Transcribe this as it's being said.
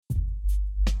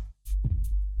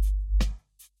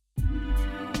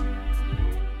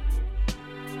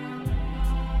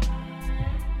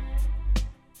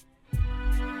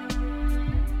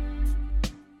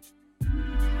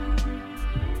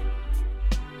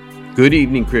Good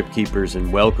evening, Crypt Keepers,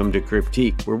 and welcome to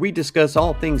Cryptique, where we discuss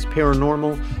all things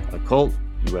paranormal, occult,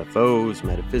 UFOs,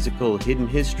 metaphysical, hidden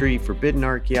history, forbidden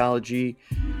archaeology,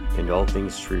 and all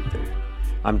things truther.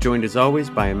 I'm joined as always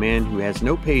by a man who has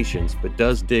no patience but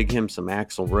does dig him some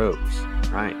Axl Rose.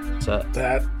 Ryan, what's up?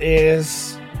 That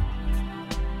is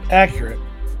accurate,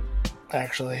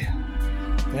 actually.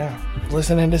 Yeah,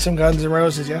 listening to some Guns N'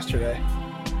 Roses yesterday.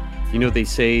 You know, they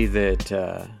say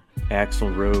that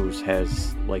Axl Rose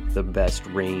has like the best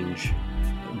range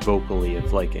vocally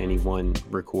of like anyone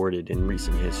recorded in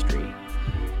recent history.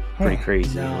 Pretty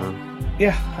crazy, huh?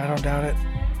 Yeah, I don't doubt it.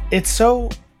 It's so...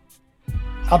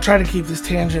 I'll try to keep this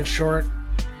tangent short.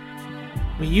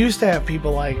 We used to have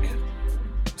people like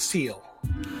Seal.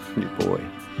 Your boy.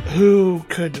 Who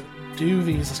could do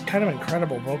these kind of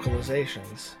incredible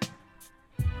vocalizations.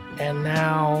 And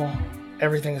now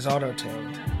everything is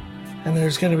auto-tuned. And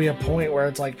there's going to be a point where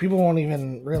it's like people won't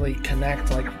even really connect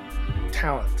like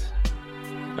talent.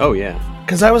 Oh, yeah.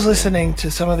 Because I was listening to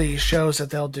some of these shows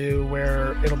that they'll do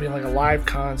where it'll be like a live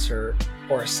concert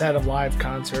or a set of live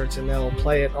concerts and they'll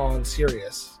play it on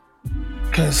Sirius.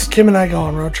 Because Kim and I go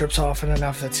on road trips often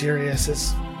enough that Sirius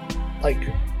is like,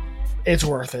 it's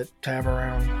worth it to have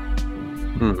around.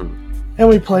 Mm-hmm. And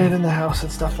we play it in the house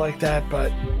and stuff like that,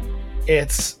 but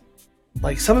it's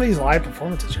like some of these live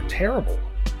performances are terrible.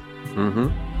 Mm-hmm.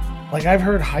 Like I've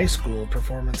heard high school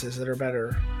performances that are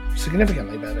better,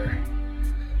 significantly better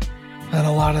than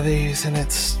a lot of these, and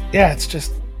it's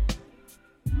just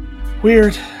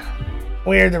weird that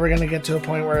we're going to get to a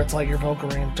point where it's like your vocal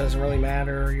range doesn't really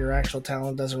matter, your actual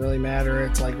talent doesn't really matter.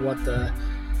 It's like what the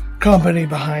company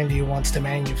behind you wants to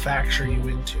manufacture you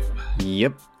into.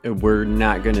 Yep. We're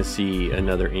not going to see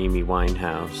another Amy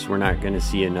Winehouse. We're not going to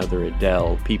see another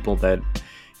Adele. People that,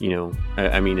 you know,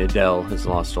 I mean, Adele has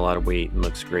lost a lot of weight and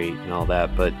looks great and all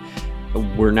that, but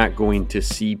we're not going to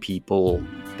see people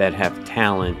that have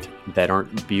talent that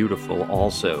aren't beautiful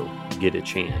also get a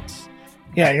chance.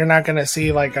 Yeah, you're not going to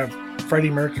see like a Freddie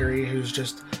Mercury who's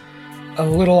just a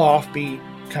little offbeat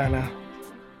kind of.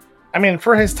 I mean,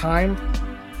 for his time,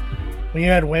 when you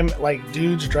had women, like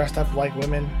dudes dressed up like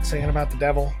women singing about the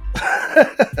devil,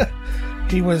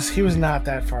 he was not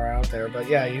that far out there. But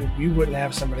yeah, you wouldn't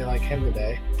have somebody like him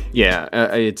today. Yeah,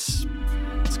 it's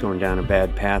going down a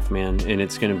bad path, man, and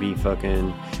it's going to be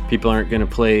fucking... People aren't going to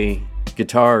play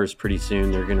guitars pretty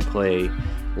soon. They're going to play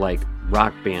like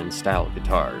rock band style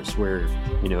guitars where,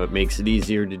 you know, it makes it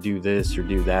easier to do this or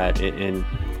do that, and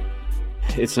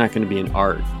it's not going to be an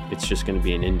art. It's just going to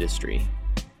be an industry,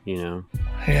 you know?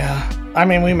 Yeah. I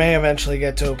mean, we may eventually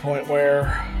get to a point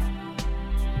where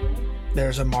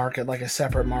there's a market, like a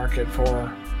separate market for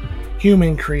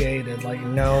human created, like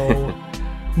no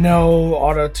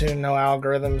auto-tune, no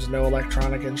algorithms, no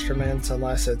electronic instruments,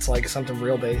 unless it's like something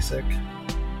real basic.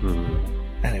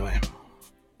 Mm-hmm. Anyway,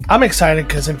 I'm excited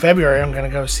because in February I'm going to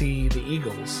go see the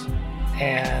Eagles,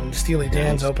 and Steely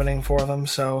Dan's opening for them,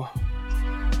 so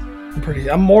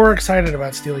I'm more excited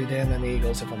about Steely Dan than the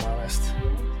Eagles, if I'm honest.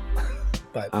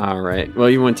 But all right. Well,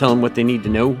 you want to tell them what they need to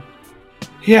know?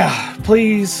 Yeah,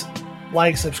 please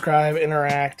like, subscribe,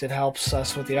 interact. It helps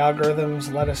us with the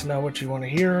algorithms. Let us know what you want to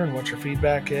hear and what your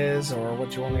feedback is, or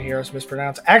what you want to hear us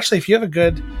mispronounce. Actually, if you have a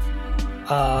good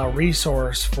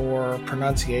resource for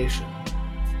pronunciation,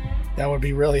 that would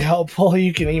be really helpful.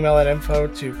 You can email that info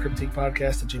to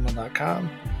cryptiquepodcast@gmail.com.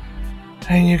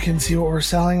 And you can see what we're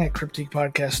selling at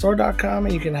cryptiquepodcaststore.com,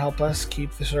 and you can help us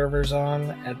keep the servers on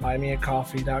at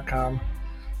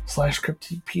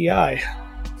buymeacoffee.com/cryptiquepi.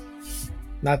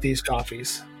 Not these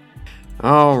coffees.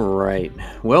 All right.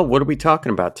 Well, what are we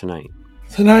talking about tonight?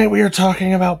 Tonight we are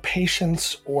talking about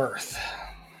Patience Worth,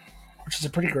 which is a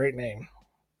pretty great name.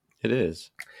 It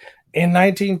is. In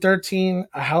 1913,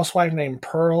 a housewife named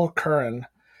Pearl Curran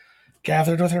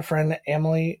gathered with her friend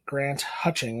Emily Grant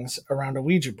Hutchings around a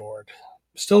Ouija board.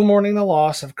 Still mourning the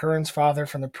loss of Curran's father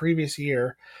from the previous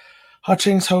year,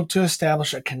 Hutchings hoped to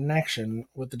establish a connection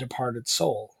with the departed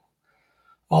soul.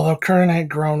 Although Curran had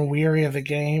grown weary of the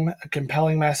game, a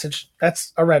compelling message...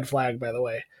 That's a red flag, by the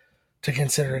way, to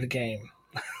consider it a game.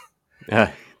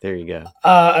 There you go.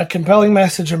 A compelling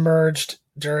message emerged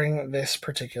during this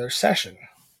particular session.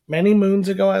 Many moons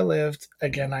ago I lived,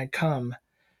 again I come,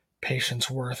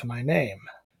 Patience Worth my name.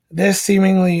 This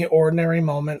seemingly ordinary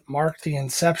moment marked the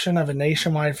inception of a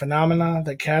nationwide phenomena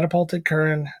that catapulted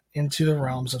Curran into the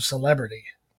realms of celebrity.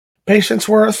 Patience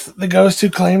Worth, the ghost who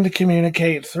claimed to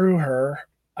communicate through her,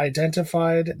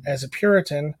 identified as a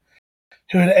Puritan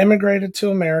who had emigrated to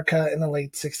America in the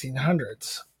late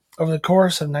 1600s. Over the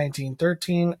course of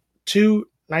 1913 to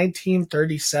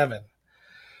 1937,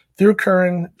 Through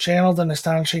Curran, channeled an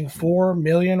astonishing 4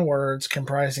 million words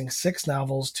comprising 6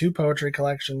 novels, 2 poetry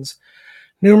collections,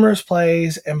 numerous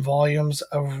plays, and volumes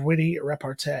of witty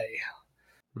repartee.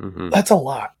 Mm-hmm. That's a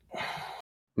lot.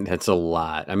 That's a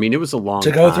lot. I mean, it was a long To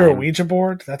time. go through a Ouija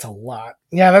board, that's a lot.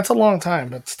 Yeah, that's a long time,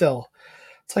 but still,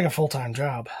 it's like a full-time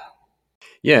job.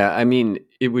 Yeah, I mean,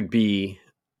 it would be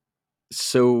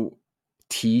so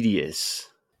tedious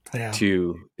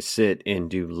to sit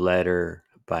and do letter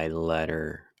by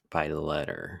letter by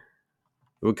letter.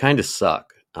 It would kind of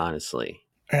suck, honestly.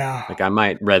 Yeah. Like, I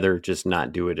might rather just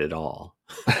not do it at all.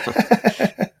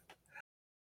 The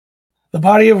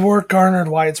body of work garnered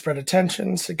widespread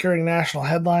attention, securing national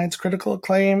headlines, critical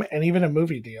acclaim, and even a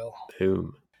movie deal.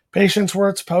 Boom. Patience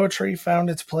Worth's poetry found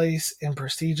its place in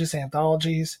prestigious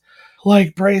anthologies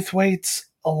like Braithwaite's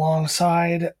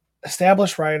alongside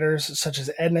established writers such as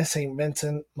Edna St.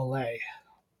 Vincent Millay.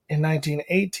 In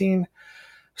 1918,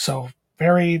 so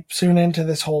very soon into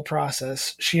this whole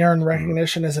process, she earned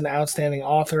recognition as an outstanding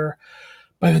author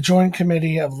by the Joint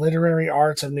Committee of Literary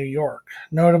Arts of New York.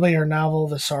 Notably, her novel,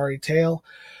 The Sorry Tale,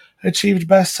 achieved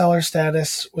bestseller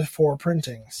status with 4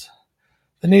 printings.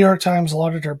 The New York Times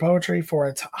lauded her poetry for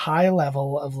its high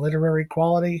level of literary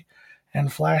quality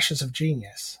and flashes of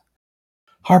genius.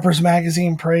 Harper's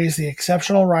Magazine praised the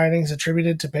exceptional writings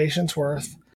attributed to Patience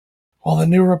Worth, while the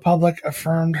New Republic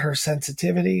affirmed her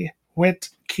sensitivity, wit,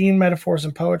 keen metaphors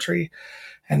in poetry,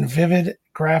 and vivid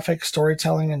graphic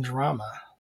storytelling and drama.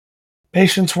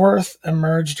 Patience Worth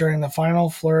emerged during the final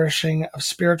flourishing of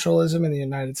spiritualism in the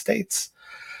United States,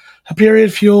 a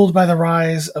period fueled by the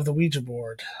rise of the Ouija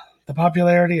board, the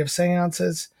popularity of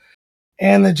seances,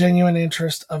 and the genuine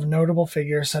interest of notable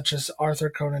figures such as Arthur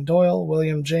Conan Doyle,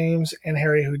 William James, and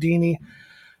Harry Houdini,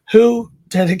 who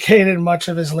dedicated much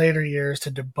of his later years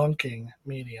to debunking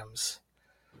mediums.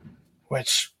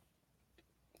 Which,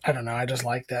 I don't know, I just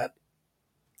like that.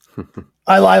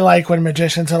 I like when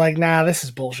magicians are like, nah, this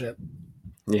is bullshit.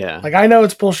 Yeah. Like, I know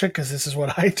it's bullshit because this is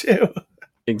what I do.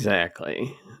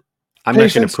 Exactly. I'm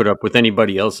not going to put up with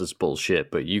anybody else's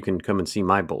bullshit, but you can come and see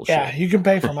my bullshit. Yeah, you can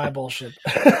pay for my bullshit.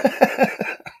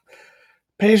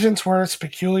 Patience Worth's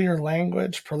peculiar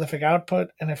language, prolific output,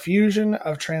 and a fusion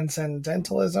of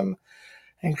transcendentalism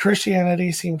and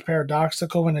Christianity seemed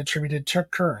paradoxical when attributed to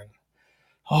Curran,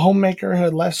 a homemaker who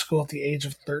had left school at the age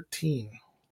of 13.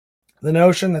 The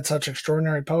notion that such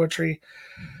extraordinary poetry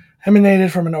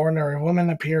emanated from an ordinary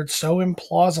woman appeared so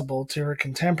implausible to her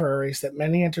contemporaries that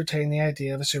many entertained the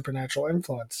idea of a supernatural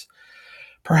influence.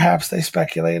 Perhaps they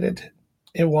speculated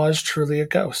it was truly a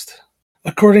ghost.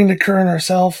 According to Curran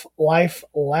herself, life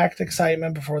lacked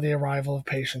excitement before the arrival of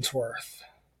Patience Worth.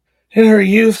 In her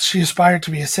youth, she aspired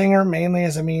to be a singer, mainly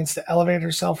as a means to elevate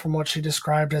herself from what she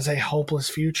described as a hopeless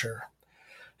future.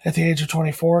 At the age of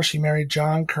 24, she married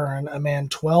John Curran, a man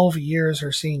 12 years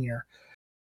her senior,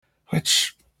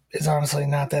 which is honestly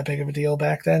not that big of a deal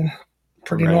back then.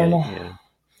 Pretty normal.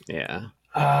 Yeah.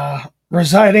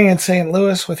 Residing in St.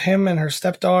 Louis with him and her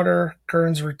stepdaughter,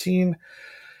 Curran's routine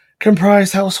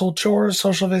comprised household chores,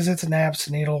 social visits, naps,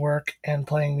 needlework, and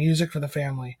playing music for the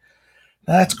family.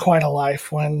 Now, that's quite a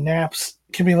life when naps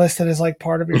can be listed as like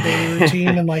part of your daily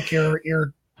routine and like your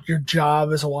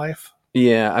job as a wife.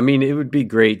 Yeah, I mean, it would be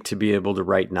great to be able to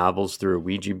write novels through a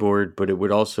Ouija board, but it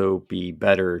would also be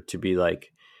better to be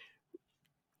like,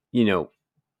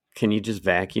 can you just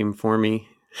vacuum for me?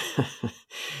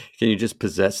 Can you just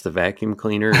possess the vacuum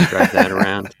cleaner and drive that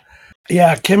around?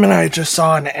 Yeah, Kim and I just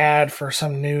saw an ad for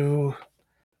some new,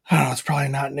 I don't know, it's probably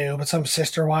not new, but some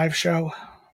Sister Wives show.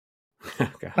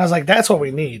 Okay. I was like, that's what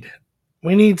we need.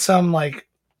 We need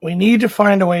we need to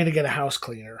find a way to get a house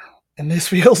cleaner. And this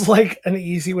feels like an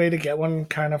easy way to get one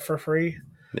kind of for free.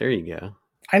 There you go.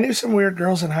 I knew some weird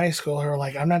girls in high school who were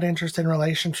like, I'm not interested in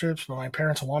relationships, but my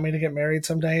parents want me to get married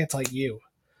someday. It's like,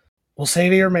 we'll say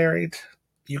that you're married.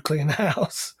 You clean the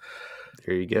house.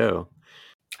 There you go.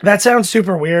 That sounds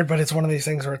super weird, but it's one of these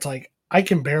things where it's like, I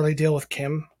can barely deal with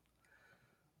Kim.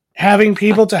 Having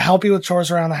people to help you with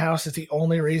chores around the house is the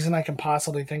only reason I can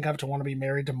possibly think of to want to be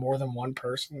married to more than one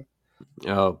person.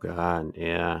 Oh, God,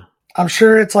 yeah. I'm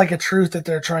sure it's like a truth that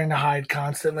they're trying to hide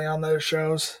constantly on those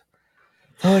shows.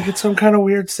 They're like, it's some kind of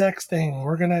weird sex thing.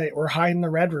 We're hiding the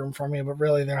red room from you, but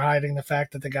really they're hiding the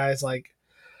fact that the guy's like,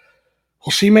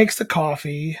 well, she makes the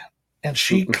coffee and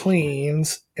she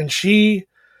cleans and she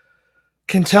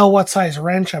can tell what size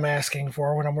wrench I'm asking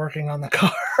for when I'm working on the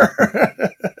car.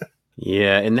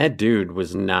 Yeah, and that dude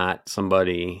was not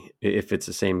somebody, if it's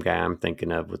the same guy I'm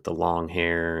thinking of with the long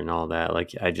hair and all that,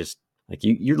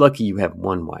 you're lucky you have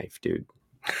one wife, dude.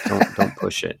 Don't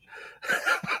push it.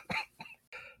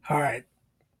 All right.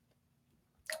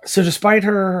 So despite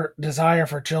her desire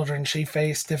for children, she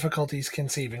faced difficulties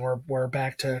conceiving. We're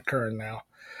back to Curran now.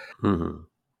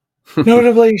 Mm-hmm.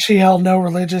 Notably, she held no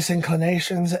religious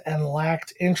inclinations and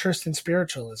lacked interest in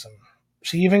spiritualism.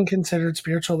 She even considered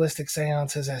spiritualistic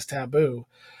seances as taboo,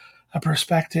 a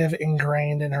perspective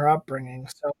ingrained in her upbringing.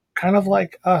 So, kind of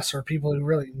like us, or people who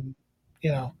really,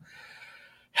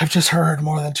 have just heard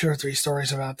more than 2 or 3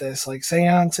 stories about this. Like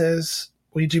seances,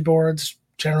 Ouija boards,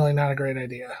 generally not a great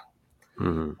idea.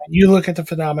 Mm-hmm. You look at the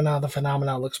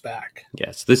phenomena looks back.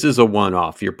 Yes, this is a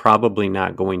one-off. You're probably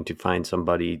not going to find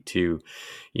somebody to,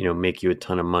 make you a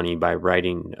ton of money by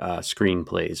writing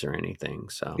screenplays or anything.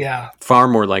 So, Yeah. far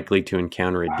more likely to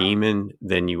encounter a demon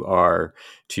than you are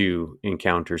to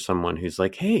encounter someone who's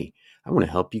like, "Hey, I want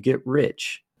to help you get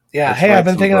rich." Yeah. Let's Hey, I've write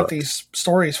been some thinking up books. these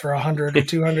stories for 100 or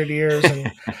 200 years,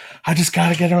 and I just got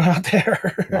to get them out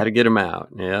there. Got to get them out.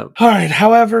 Yep. All right.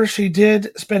 However, she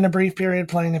did spend a brief period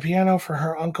playing the piano for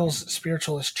her uncle's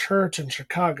spiritualist church in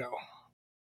Chicago.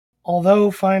 Although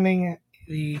finding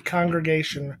the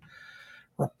congregation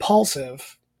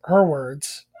repulsive, her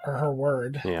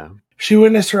word, Yeah. she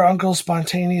witnessed her uncle's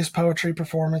spontaneous poetry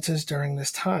performances during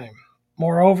this time.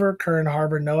 Moreover, Curran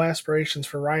harbored no aspirations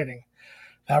for writing.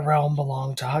 That realm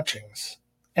belonged to Hutchings.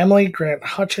 Emily Grant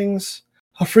Hutchings,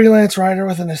 a freelance writer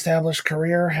with an established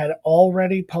career, had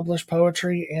already published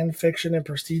poetry and fiction in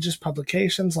prestigious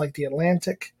publications like The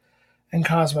Atlantic and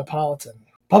Cosmopolitan.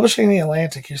 Publishing The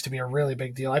Atlantic used to be a really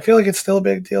big deal. I feel like it's still a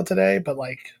big deal today, but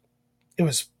it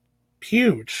was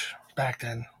huge back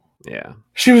then. Yeah.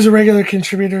 She was a regular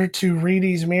contributor to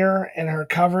Reedy's Mirror, and her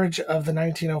coverage of the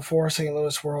 1904 St.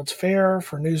 Louis World's Fair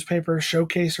for newspapers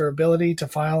showcased her ability to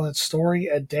file a story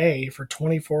a day for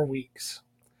 24 weeks.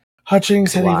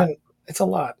 Hutchings had even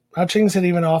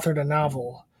authored a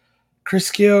novel,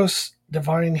 Chriskios,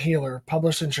 Divine Healer,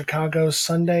 published in Chicago's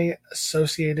Sunday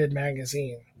Associated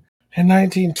Magazine. In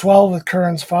 1912, with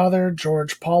Curran's father,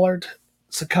 George Pollard,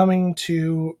 succumbing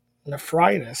to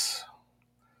nephritis,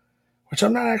 which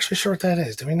I'm not actually sure what that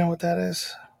is. Do we know what that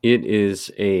is? It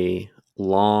is a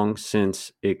long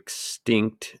since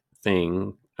extinct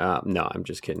thing. No, I'm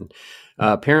just kidding.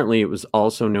 Apparently, it was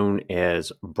also known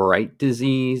as Bright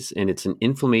disease, and it's an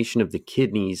inflammation of the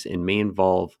kidneys and may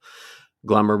involve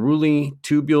glomeruli,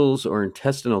 tubules, or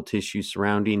intestinal tissue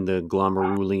surrounding the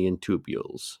glomeruli and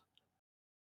tubules.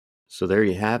 So there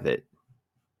you have it.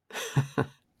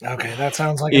 Okay, that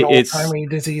sounds like an old-timey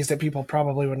disease that people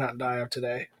probably would not die of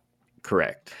today.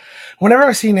 Correct. Whenever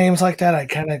I see names like that, I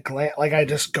kind of I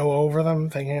just go over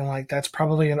them, thinking that's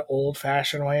probably an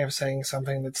old-fashioned way of saying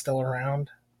something that's still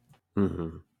around.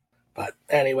 Mm-hmm. But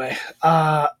anyway,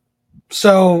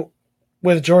 so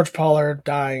with George Pollard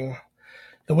dying,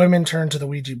 the women turned to the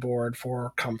Ouija board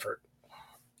for comfort.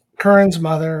 Curran's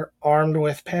mother, armed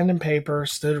with pen and paper,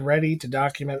 stood ready to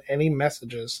document any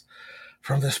messages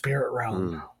from the spirit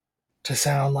realm. To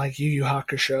sound like Yu Yu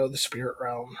Hakusho, the spirit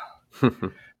realm.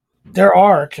 There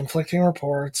are conflicting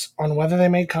reports on whether they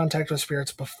made contact with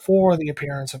spirits before the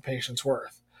appearance of Patience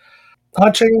Worth.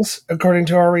 Hutchings, according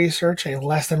to our research, a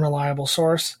less than reliable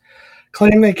source,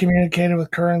 claimed they communicated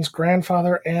with Curran's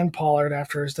grandfather and Pollard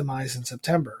after his demise in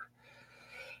September.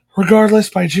 Regardless,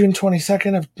 by June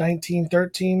 22nd of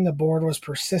 1913, the board was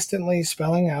persistently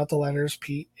spelling out the letters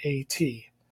P-A-T.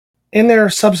 In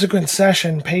their subsequent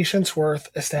session, Patience Worth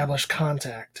established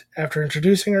contact. After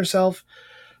introducing herself,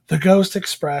 the ghost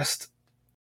expressed,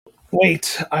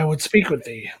 "Wait, I would speak with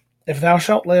thee. If thou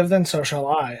shalt live, then so shall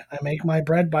I. I make my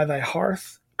bread by thy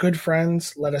hearth. Good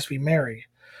friends, let us be merry.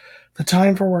 The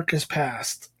time for work is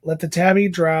past. Let the tabby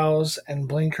drowse and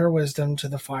blink her wisdom to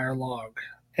the fire log."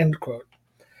 End quote.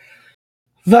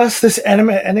 Thus, this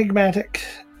enigmatic,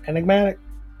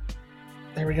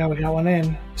 there we go, we got one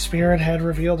in, spirit had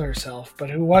revealed herself. But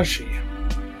who was she?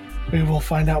 We will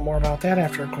find out more about that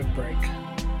after a quick break.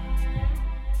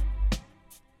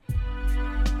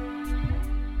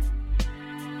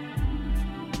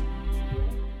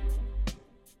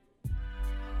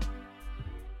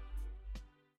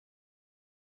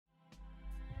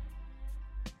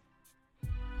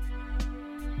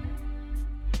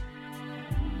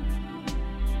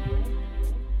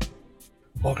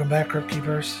 Welcome back, Crypt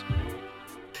Keepers.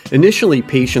 Initially,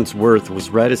 Patience Worth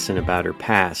was reticent about her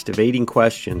past, evading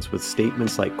questions with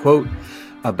statements like, quote,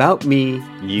 "About me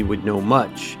ye would know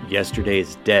much. Yesterday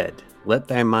is dead. Let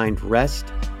thy mind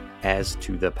rest as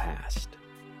to the past."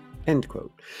 End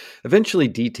quote. Eventually,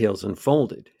 details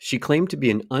unfolded. She claimed to be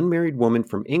an unmarried woman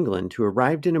from England who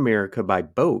arrived in America by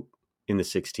boat in the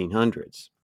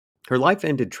 1600s. Her life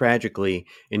ended tragically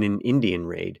in an Indian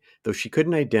raid, though she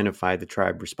couldn't identify the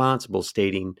tribe responsible,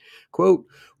 stating, quote,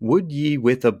 "Would ye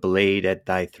with a blade at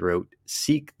thy throat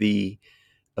seek the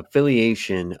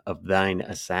affiliation of thine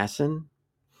assassin?"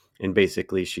 And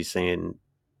basically she's saying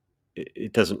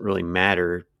it doesn't really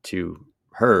matter to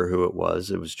her who it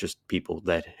was. It was just people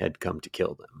that had come to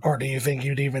kill them. Or do you think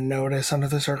you'd even notice under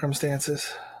the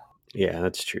circumstances? Yeah,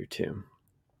 that's true too.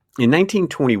 In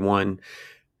 1921,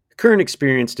 Curran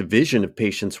experienced a vision of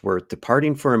Patience Worth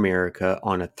departing for America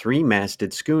on a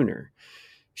three-masted schooner.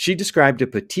 She described a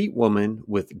petite woman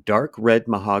with dark red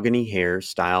mahogany hair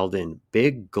styled in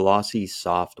big, glossy,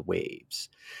 soft waves.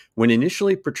 When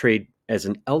initially portrayed as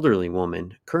an elderly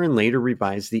woman, Curran later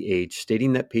revised the age,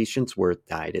 stating that Patience Worth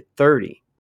died at 30.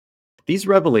 These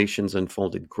revelations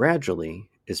unfolded gradually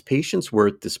as Patience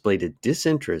Worth displayed a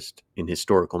disinterest in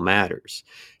historical matters.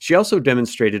 She also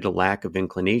demonstrated a lack of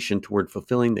inclination toward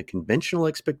fulfilling the conventional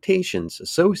expectations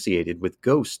associated with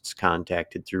ghosts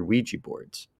contacted through Ouija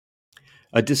boards.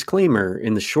 A disclaimer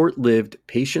in the short-lived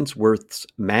Patience Worth's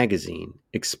magazine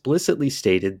explicitly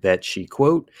stated that she,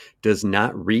 quote, "does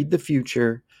not read the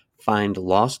future, find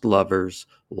lost lovers,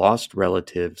 lost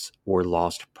relatives, or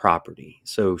lost property."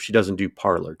 So she doesn't do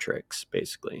parlor tricks,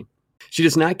 basically. She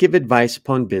does not give advice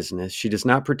upon business. She does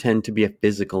not pretend to be a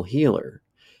physical healer.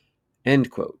 End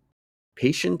quote.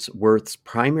 Patience Worth's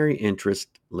primary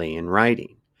interest lay in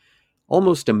writing.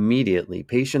 Almost immediately,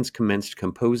 Patience commenced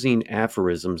composing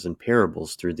aphorisms and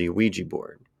parables through the Ouija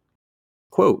board.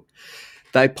 Quote,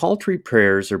 "Thy paltry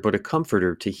prayers are but a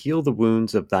comforter to heal the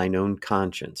wounds of thine own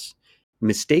conscience.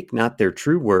 Mistake not their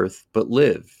true worth, but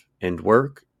live, and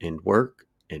work, and work,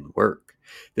 and work.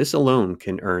 This alone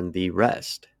can earn thee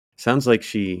rest." Sounds like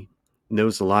she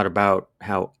knows a lot about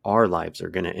how our lives are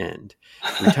going to end.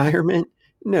 Retirement?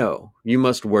 No, you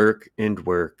must work and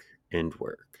work and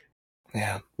work.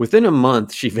 Yeah. Within a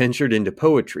month, she ventured into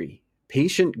poetry.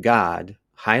 Patient God,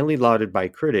 highly lauded by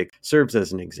critics, serves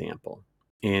as an example.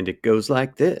 And it goes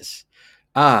like this.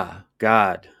 "Ah,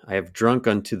 God, I have drunk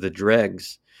unto the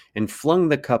dregs, and flung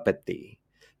the cup at thee.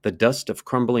 The dust of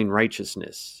crumbling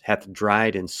righteousness hath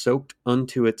dried and soaked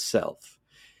unto itself.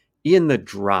 E'en the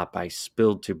drop I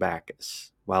spilled to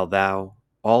Bacchus, while thou,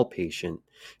 all patient,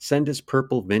 sendest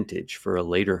purple vintage for a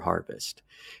later harvest."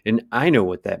 And I know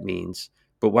what that means.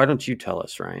 But why don't you tell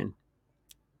us, Ryan?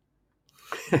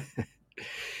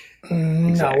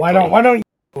 No, why don't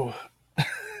you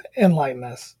enlighten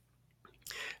us?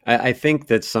 I think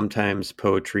that sometimes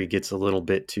poetry gets a little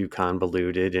bit too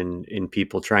convoluted and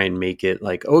people try and make it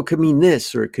like, oh, it could mean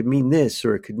this, or it could mean this,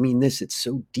 or it could mean this. It's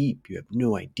so deep, you have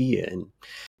no idea. And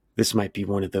this might be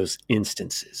one of those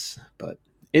instances. But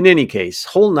in any case,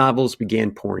 whole novels began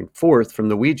pouring forth from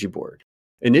the Ouija board.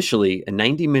 Initially, a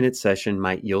 90-minute session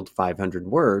might yield 500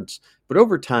 words, but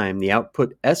over time, the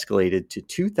output escalated to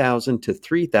 2,000 to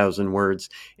 3,000 words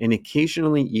and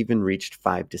occasionally even reached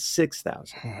 5,000 to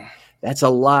 6,000. That's a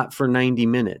lot for 90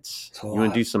 minutes. You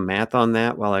want to do some math on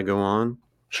that while I go on?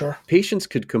 Sure. Patients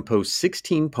could compose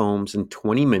 16 poems in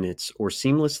 20 minutes or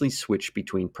seamlessly switch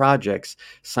between projects,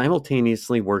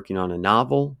 simultaneously working on a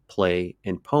novel, play,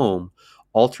 and poem,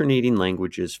 alternating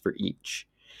languages for each.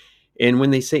 And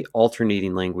when they say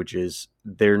alternating languages,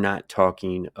 they're not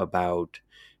talking about,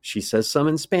 she says some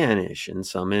in Spanish and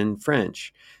some in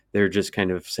French. They're just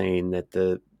kind of saying that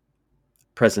the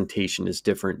presentation is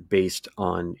different based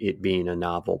on it being a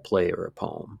novel, play, or a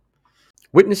poem.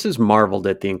 Witnesses marveled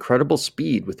at the incredible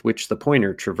speed with which the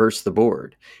pointer traversed the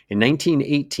board. In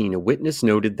 1918, a witness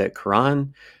noted that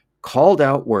Curran called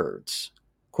out words,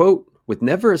 quote, "with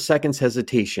never a second's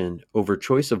hesitation over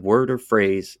choice of word or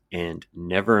phrase and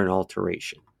never an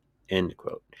alteration," end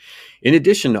quote. In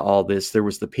addition to all this, there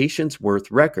was the Patience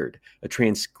Worth record, a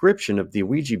transcription of the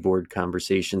Ouija board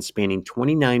conversation spanning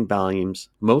 29 volumes,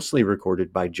 mostly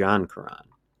recorded by John Curran.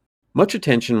 Much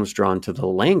attention was drawn to the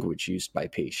language used by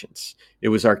Patience. It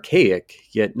was archaic,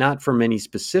 yet not from any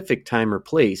specific time or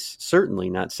place, certainly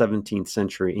not 17th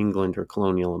century England or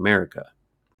colonial America.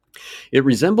 It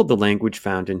resembled the language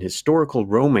found in historical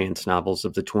romance novels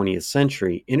of the 20th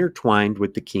century, intertwined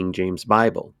with the King James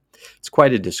Bible. It's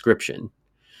quite a description,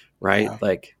 right? Yeah.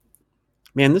 Like,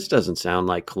 man, this doesn't sound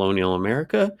like colonial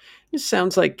America. This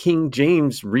sounds like King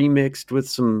James remixed with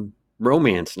some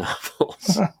romance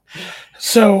novels.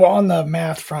 So on the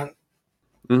math front,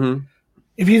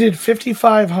 if you did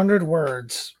 5,500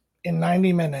 words in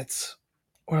 90 minutes,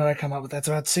 what did I come up with? That's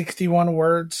about 61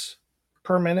 words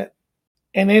per minute.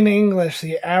 And in English,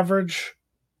 the average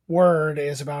word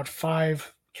is about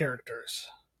 5 characters.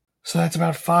 So that's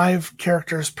about 5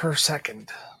 characters per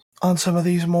second. On some of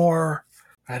these more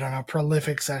I don't know,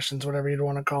 prolific sessions, whatever you'd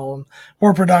want to call them,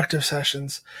 more productive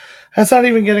sessions. That's not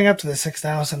even getting up to the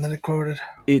 6,000 that it quoted.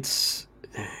 It's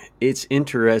it's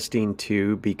interesting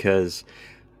too because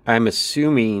I'm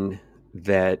assuming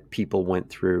that people went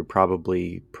through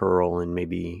probably Pearl and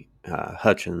maybe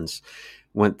Hutchins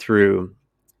went through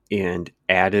and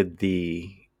added the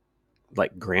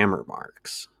like grammar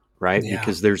marks, right? Yeah,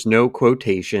 Because there's no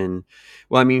quotation.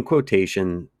 Well, I mean,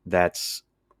 quotation, that's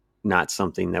not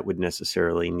something that would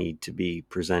necessarily need to be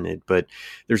presented, but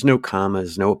there's no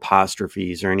commas, no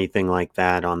apostrophes or anything like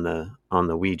that on the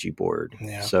Ouija board.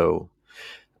 yeah, So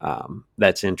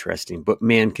that's interesting. But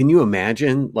man, can you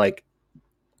imagine like,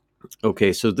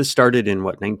 okay, so this started in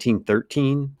what,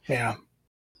 1913? yeah.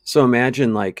 So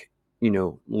imagine like,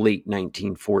 late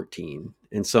 1914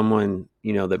 and someone,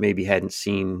 that maybe hadn't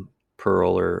seen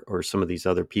Pearl or some of these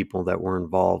other people that were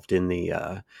involved in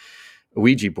the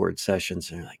Ouija board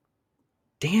sessions. And they're like,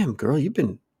 damn girl, you've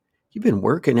been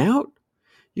working out.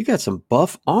 You got some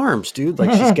buff arms, dude.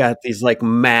 Like she's got these like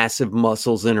massive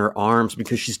muscles in her arms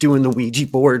because she's doing the Ouija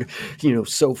board,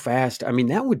 so fast. I mean,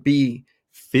 that would be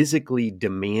physically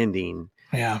demanding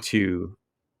Yeah, to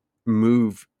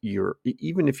move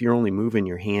even if you're only moving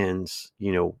your hands,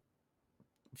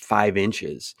 5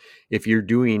 inches, if you're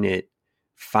doing it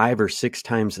 5 or 6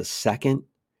 times a second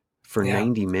for yeah.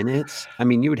 90 minutes, I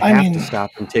mean, you would I have to mean, stop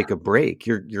and take a break.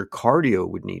 Your cardio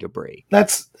would need a break.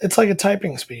 it's like a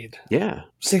typing speed. Yeah.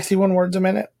 61 words a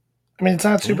minute. I mean, it's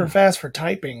not super Yeah. fast for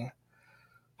typing,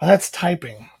 but that's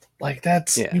typing. Like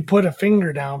that's Yeah. you put a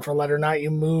finger down for a letter, not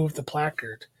you move the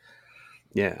placard.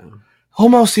 Yeah.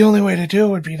 Almost the only way to do it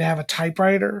would be to have a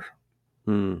typewriter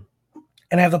Hmm.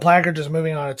 and have the placard just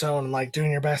moving on its own, and like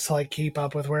doing your best to like keep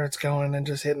up with where it's going and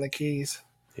just hitting the keys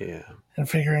Yeah. and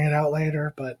figuring it out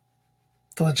later. But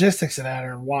the logistics of that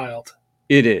are wild.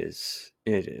 It is.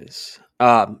 It is.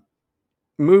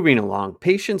 Moving along,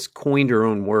 Patience coined her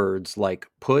own words like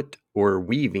put or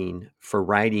weaving for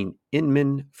writing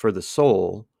Inman for the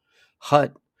soul,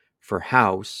 hut for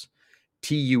house,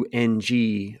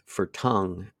 TUNG for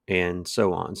tongue, and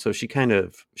so on. So she kind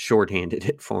of shorthanded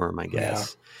it for him, I Yeah,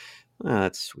 guess.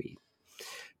 That's sweet.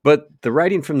 But the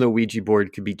writing from the Ouija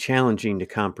board could be challenging to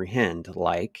comprehend,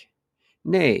 like,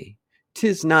 nay,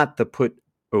 'tis not the put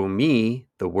o me,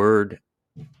 the word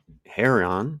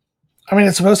heron. I mean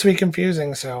it's supposed to be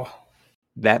confusing, so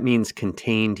That means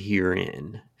contained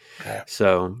herein. okay.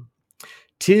 So,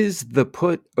 'tis the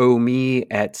put o me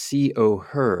at sea o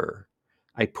her.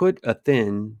 I put a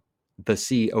thin the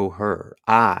sea o her.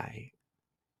 I,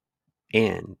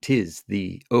 and 'tis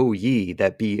the o ye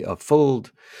that be a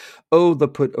fold. O the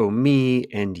put o me,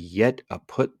 and yet a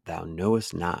put thou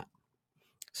knowest not.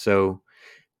 So,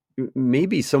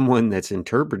 maybe someone that's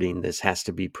interpreting this has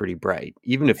to be pretty bright.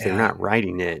 Even if they're Yeah, not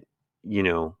writing it,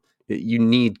 you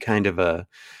need kind of a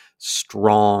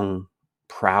strong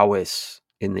prowess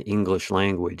in the English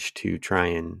language to try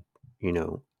and,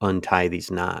 untie these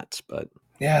knots. But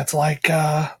yeah. It's like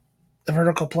the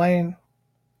vertical plane.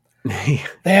 right.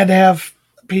 They had to have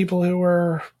people who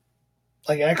were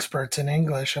like experts in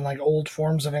English and like old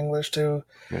forms of English to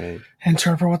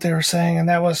interpret what they were saying, and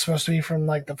that was supposed to be from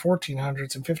like the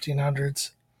 1400s and 1500s.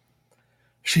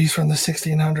 She's from the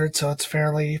 1600s, so it's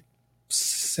fairly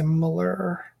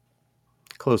similar.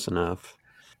 Close enough.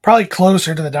 Probably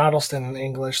closer to the Dawdleston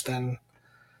English than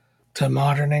to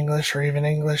modern English or even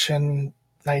English in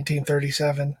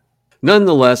 1937.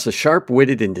 Nonetheless, a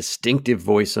sharp-witted and distinctive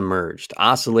voice emerged,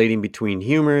 oscillating between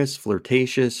humorous,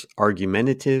 flirtatious,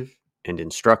 argumentative, and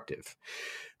instructive.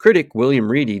 Critic William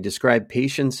Reedy described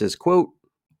Patience as, quote,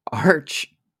 arch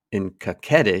and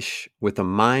coquettish, with a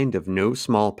mind of no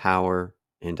small power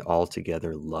and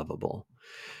altogether lovable.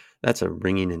 That's a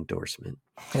ringing endorsement,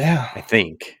 Yeah. I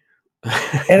think.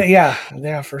 And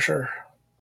yeah, for sure.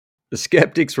 The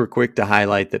skeptics were quick to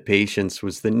highlight that Patience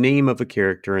was the name of a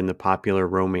character in the popular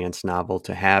romance novel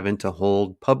To Have and to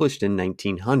Hold, published in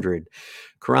 1900.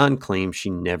 Curran claimed she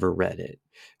never read it.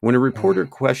 When a reporter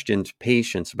questioned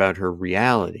Patience about her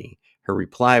reality, her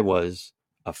reply was,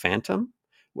 a phantom?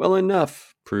 Well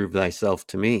enough, prove thyself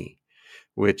to me,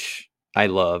 which I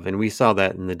love. And we saw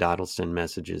that in the Dawdleston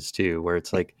messages too, where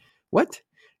it's like, what?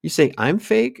 You say I'm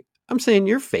fake? I'm saying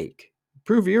you're fake.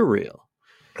 Prove you're real.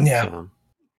 Yeah. So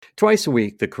twice a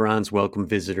week, the Qurans welcomed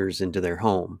visitors into their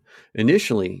home.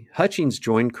 Initially, Hutchings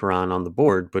joined Quran on the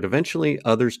board, but eventually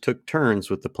others took turns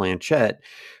with the planchette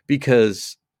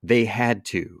because they had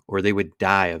to, or they would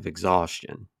die of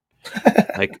exhaustion.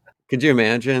 Like, could you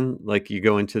imagine? Like, you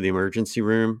go into the emergency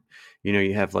room,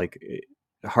 you have like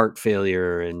heart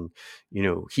failure and,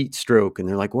 heat stroke. And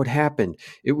they're like, what happened?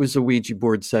 It was a Ouija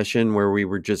board session where we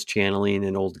were just channeling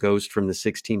an old ghost from the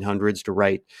 1600s to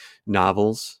write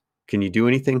novels. Can you do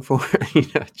anything for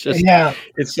it? Yeah.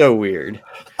 It's so weird.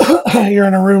 You're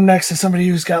in a room next to somebody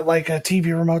who's got like a TV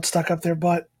remote stuck up their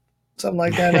butt, something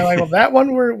like that. And they're like, well, that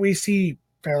one we see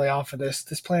fairly often.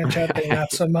 This planchette thing,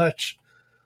 not so much.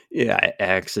 Yeah, I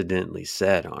accidentally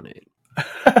sat on it.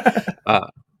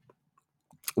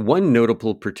 One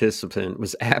notable participant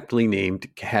was aptly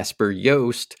named Casper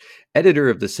Yost, editor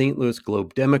of the St. Louis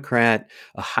Globe-Democrat,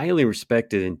 a highly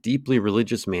respected and deeply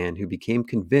religious man who became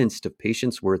convinced of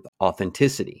Patience Worth's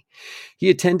authenticity. He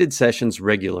attended sessions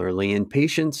regularly, and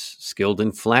Patience, skilled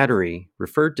in flattery,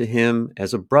 referred to him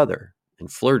as a brother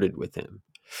and flirted with him.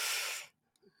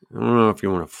 I don't know if you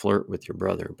want to flirt with your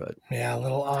brother, but... Yeah, a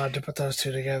little odd to put those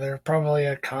two together. Probably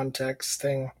a context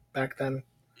thing back then.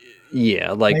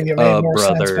 Yeah, like maybe it made more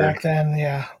brother. sense back then,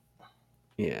 yeah.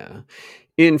 Yeah.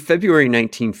 In February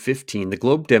 1915, the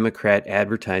Globe-Democrat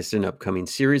advertised an upcoming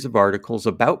series of articles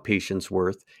about Patience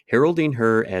Worth, heralding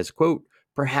her as, quote,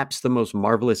 perhaps the most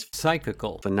marvelous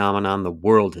psychical phenomenon the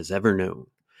world has ever known.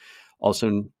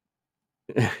 Also,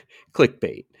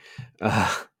 clickbait.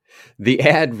 The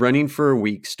ad, running for a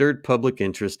week, stirred public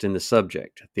interest in the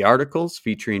subject. The articles,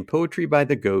 featuring poetry by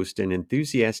the ghost and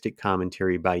enthusiastic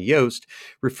commentary by Yost,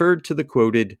 referred to the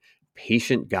quoted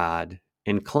patient god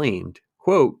and claimed,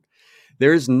 quote,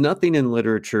 there is nothing in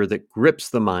literature that grips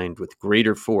the mind with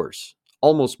greater force,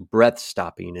 almost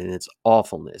breath-stopping in its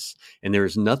awfulness, and there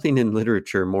is nothing in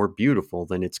literature more beautiful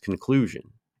than its conclusion,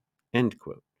 end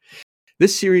quote.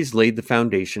 This series laid the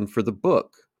foundation for the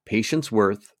book, Patience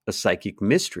Worth, A Psychic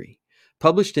Mystery,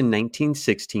 published in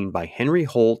 1916 by Henry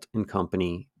Holt and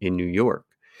Company in New York.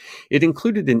 It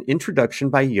included an introduction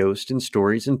by Yost and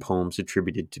stories and poems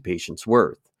attributed to Patience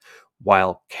Worth.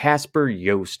 While Casper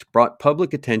Yost brought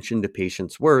public attention to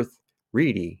Patience Worth,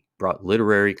 Reedy brought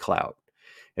literary clout.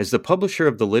 As the publisher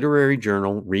of the literary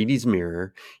journal Reedy's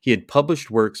Mirror, he had published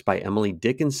works by Emily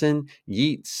Dickinson,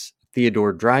 Yeats,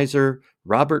 Theodore Dreiser,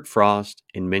 Robert Frost,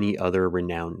 and many other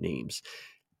renowned names.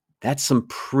 That's some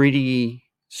pretty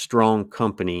strong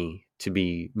company to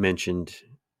be mentioned,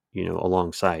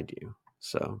 alongside you.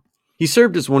 So he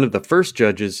served as one of the first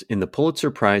judges in the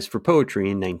Pulitzer Prize for Poetry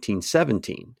in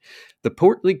 1917. The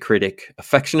portly critic,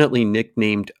 affectionately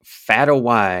nicknamed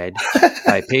Fat-O-Wide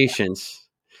by Patience,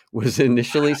 was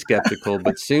initially skeptical,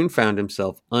 but soon found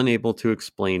himself unable to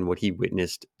explain what he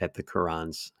witnessed at the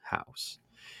Quran's house.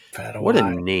 Fat-O-Wide. What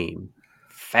a name.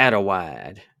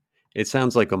 Fat-O-Wide. It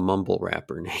sounds like a mumble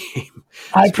rapper name.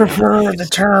 I prefer the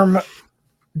term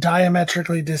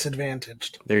diametrically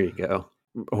disadvantaged. There you go.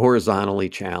 Horizontally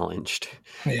challenged.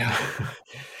 Yeah.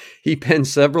 He penned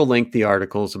several lengthy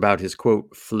articles about his,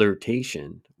 quote,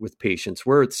 flirtation with Patience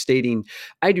Worth, stating,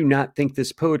 I do not think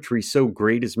this poetry so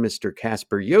great as Mr.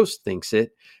 Casper Yost thinks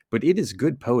it, but it is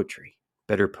good poetry.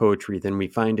 Better poetry than we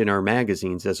find in our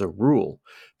magazines as a rule.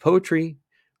 Poetry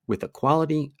with a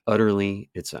quality utterly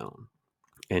its own.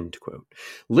 End quote.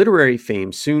 Literary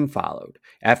fame soon followed.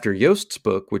 After Yost's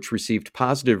book, which received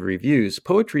positive reviews,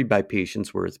 poetry by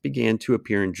Patience Worth began to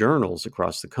appear in journals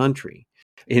across the country.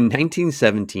 In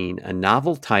 1917, a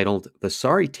novel titled The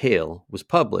Sorry Tale was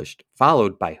published,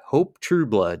 followed by Hope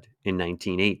Trueblood in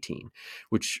 1918,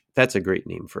 which that's a great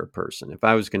name for a person. If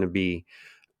I was going to be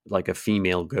like a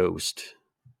female ghost,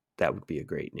 that would be a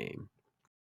great name.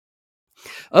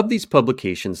 Of these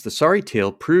publications, The Sorry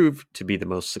Tale proved to be the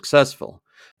most successful.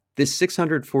 This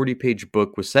 640-page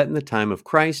book was set in the time of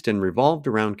Christ and revolved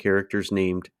around characters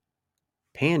named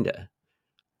Panda,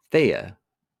 Thea,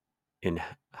 and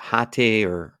Hate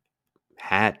or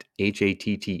Hat,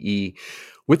 Hatte,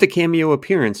 with a cameo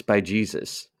appearance by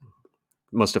Jesus.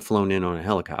 Must have flown in on a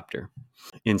helicopter.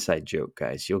 Inside joke,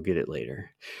 guys. You'll get it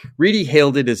later. Reedy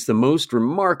hailed it as the most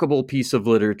remarkable piece of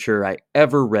literature I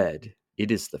ever read.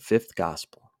 It is the fifth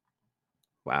gospel.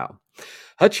 Wow.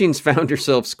 Hutchins found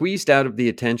herself squeezed out of the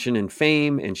attention and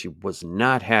fame, and she was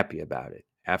not happy about it.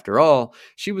 After all,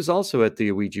 she was also at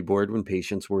the Ouija board when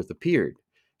Patience Worth appeared.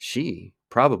 She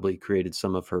probably created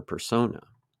some of her persona.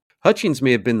 Hutchins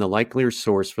may have been the likelier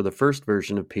source for the first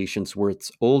version of Patience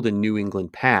Worth's old and New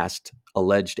England past,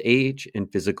 alleged age,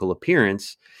 and physical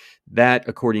appearance, that,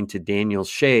 according to Daniel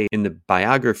Shea in the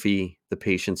biography The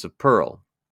Patience of Pearl.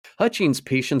 Hutchins'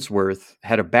 Patience Worth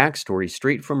had a backstory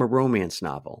straight from a romance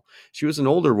novel. She was an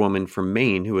older woman from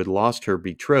Maine who had lost her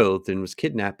betrothed and was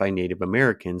kidnapped by Native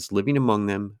Americans, living among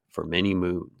them for many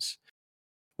moons.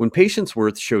 When Patience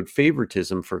Worth showed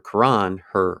favoritism for Quran,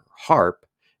 her harp,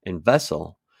 and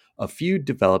vessel, a feud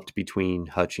developed between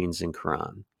Hutchins and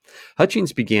Quran.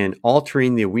 Hutchins began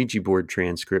altering the Ouija board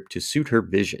transcript to suit her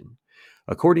vision.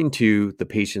 According to the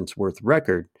Patience Worth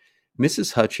record,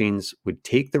 Mrs. Hutchins would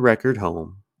take the record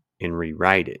home and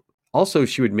rewrite it. Also,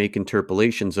 she would make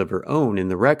interpolations of her own in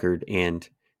the record and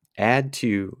add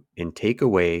to and take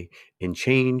away and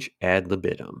change ad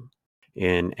libitum.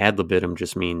 And ad libitum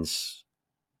just means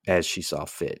as she saw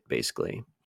fit, basically.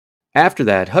 After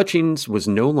that, Hutchins was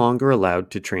no longer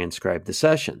allowed to transcribe the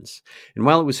sessions. And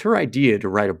while it was her idea to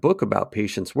write a book about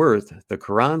Patience Worth, the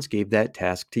Qurans gave that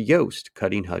task to Yost,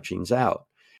 cutting Hutchins out.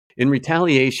 In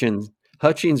retaliation,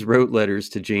 Hutchins wrote letters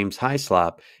to James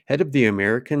Hyslop, head of the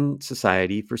American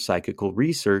Society for Psychical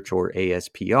Research, or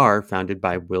ASPR, founded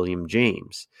by William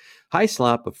James.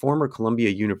 Hyslop, a former Columbia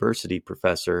University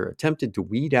professor, attempted to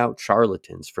weed out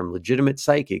charlatans from legitimate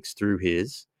psychics through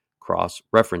his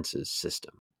cross-references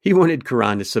system. He wanted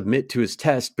Quran to submit to his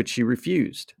test, but she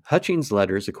refused. Hutchins'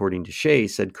 letters, according to Shea,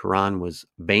 said Quran was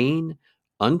vain,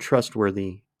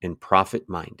 untrustworthy, and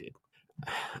profit-minded.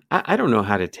 I don't know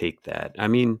how to take that. I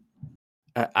mean,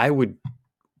 I would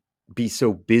be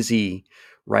so busy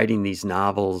writing these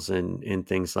novels and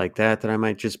things like that I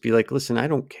might just be like, listen, I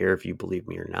don't care if you believe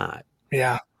me or not.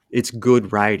 Yeah. It's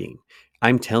good writing.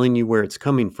 I'm telling you where it's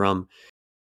coming from.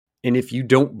 And if you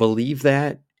don't believe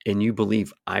that and you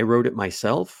believe I wrote it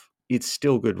myself, it's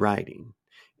still good writing.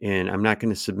 And I'm not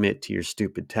going to submit to your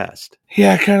stupid test.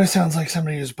 Yeah, it kind of sounds like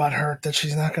somebody who's butthurt that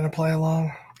she's not going to play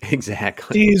along.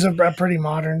 Exactly. To use a pretty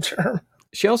modern term.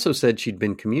 She also said she'd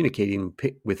been communicating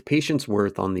with Patience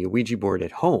Worth on the Ouija board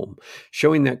at home,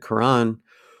 showing that Quran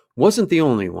wasn't the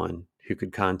only one who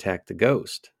could contact the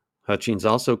ghost. Hutchins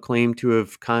also claimed to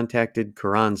have contacted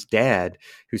Quran's dad,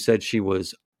 who said she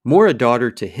was more a daughter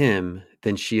to him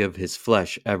than she of his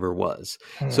flesh ever was.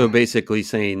 So basically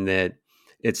saying that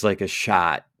it's like a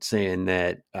shot saying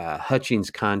that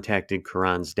Hutchins contacted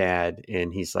Quran's dad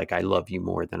and he's like, I love you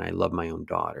more than I love my own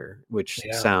daughter, which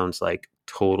sounds like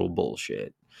total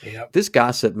bullshit. Yep. This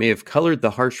gossip may have colored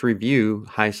the harsh review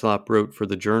Hyslop wrote for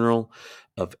the Journal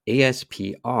of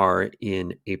ASPR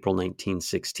in April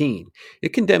 1916. It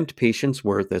condemned Patience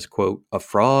Worth as, quote, a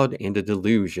fraud and a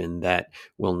delusion that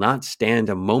will not stand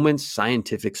a moment's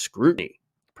scientific scrutiny.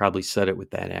 Probably said it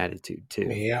with that attitude, too.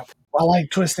 Yeah. I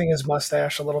like twisting his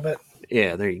mustache a little bit.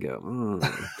 Yeah, there you go.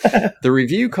 The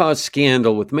review caused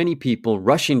scandal with many people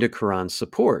rushing to Quran's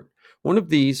support. One of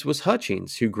these was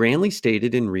Hutchins, who grandly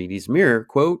stated in Reedy's Mirror,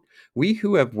 quote, we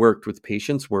who have worked with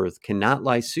Patience Worth cannot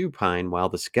lie supine while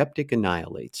the skeptic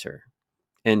annihilates her,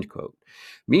 end quote.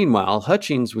 Meanwhile,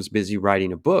 Hutchins was busy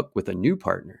writing a book with a new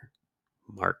partner,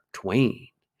 Mark Twain.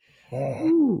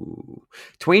 Ooh.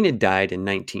 Twain had died in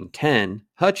 1910.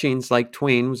 Hutchins, like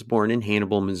Twain, was born in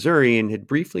Hannibal, Missouri, and had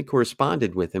briefly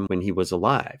corresponded with him when he was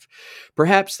alive.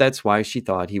 Perhaps that's why she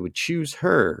thought he would choose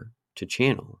her to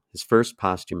channel his first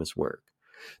posthumous work.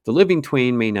 The living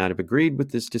Twain may not have agreed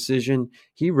with this decision.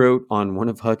 He wrote on one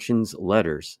of Hutchins'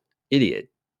 letters, idiot,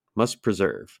 must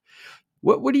preserve.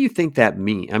 What do you think that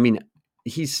means? I mean,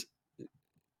 he's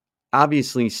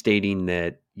obviously stating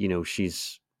that, you know,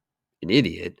 she's an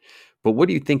idiot, but what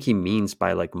do you think he means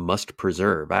by like must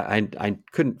preserve? I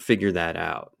couldn't figure that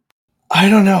out. I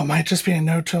don't know. It might just be a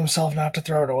note to himself not to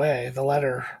throw it away, the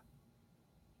letter.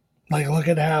 Like, look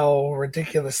at how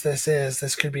ridiculous this is.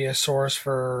 This could be a source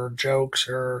for jokes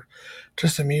or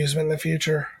just amusement in the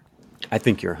future. I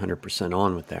think you're 100%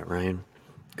 on with that, Ryan.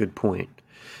 Good point.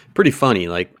 Pretty funny.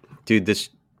 Like, dude, this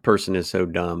person is so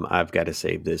dumb. I've got to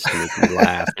save this to make me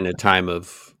laugh in a time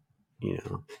of, you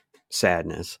know,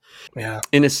 sadness. Yeah.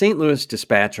 In a St. Louis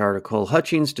Dispatch article,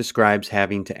 Hutchins describes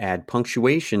having to add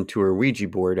punctuation to her Ouija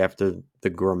board after the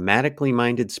grammatically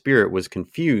minded spirit was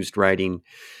confused, writing,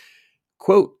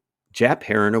 quote, Jap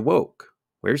Heron awoke.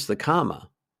 Where's the comma?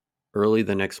 Early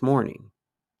the next morning.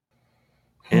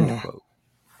 End quote.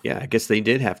 Yeah, I guess they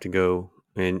did have to go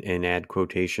and add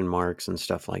quotation marks and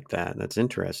stuff like that. That's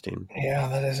interesting. Yeah,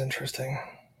 that is interesting.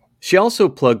 She also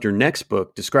plugged her next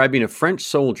book describing a French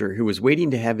soldier who was waiting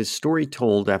to have his story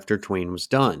told after Twain was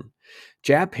done.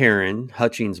 Jap Heron,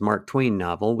 Hutchins' Mark Twain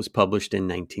novel, was published in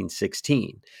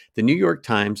 1916. The New York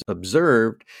Times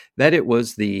observed that it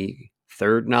was the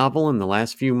third novel in the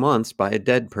last few months by a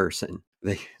dead person.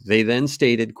 They then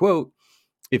stated, quote,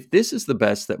 if this is the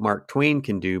best that Mark Twain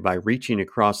can do by reaching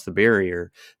across the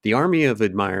barrier, the army of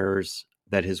admirers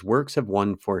that his works have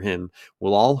won for him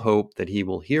will all hope that he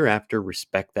will hereafter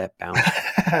respect that bounty.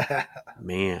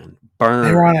 Man, burn.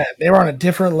 They were on a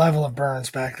different level of burns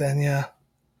back then, yeah.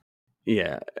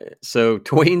 Yeah. So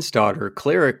Twain's daughter,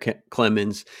 Clara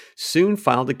Clemens, soon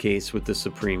filed a case with the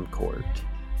Supreme Court.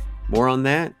 More on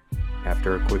that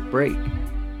after a quick break.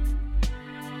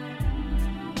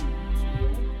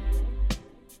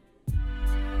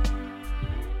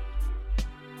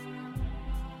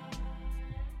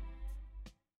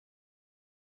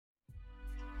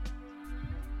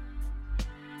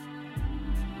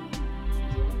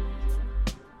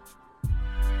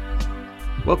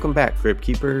 Welcome back, Crypt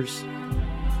Keepers.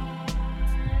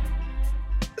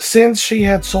 Since she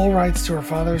had sole rights to her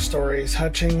father's stories,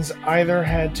 Hutchings either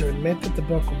had to admit that the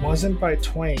book wasn't by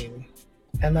Twain,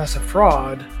 and thus a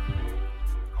fraud,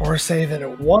 or say that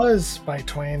it was by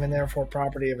Twain and therefore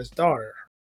property of his daughter.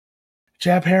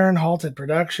 Jap Heron halted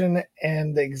production,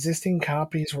 and the existing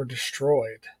copies were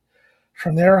destroyed.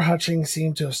 From there, Hutchings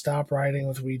seemed to have stopped writing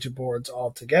with Ouija boards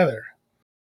altogether.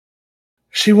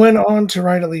 She went on to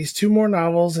write at least 2 more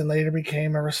novels and later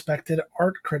became a respected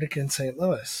art critic in St.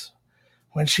 Louis.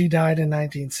 When she died in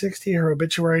 1960, her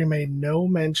obituary made no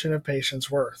mention of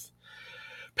Patience Worth.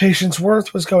 Patience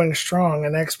Worth was going strong,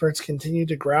 and experts continued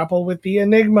to grapple with the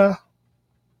enigma.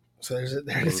 So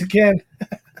there it is again.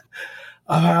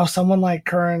 Of how someone like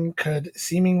Curran could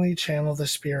seemingly channel the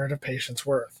spirit of Patience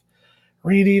Worth.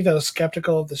 Reedy, though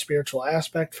skeptical of the spiritual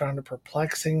aspect, found it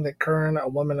perplexing that Curran, a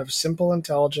woman of simple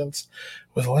intelligence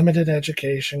with limited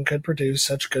education, could produce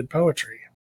such good poetry.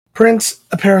 Prince,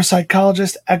 a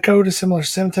parapsychologist, echoed a similar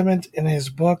sentiment in his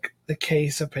book, The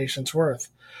Case of Patience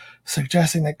Worth,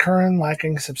 suggesting that Curran,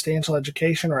 lacking substantial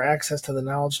education or access to the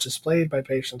knowledge displayed by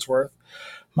Patience Worth,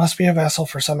 must be a vessel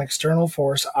for some external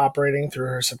force operating through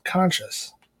her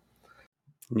subconscious.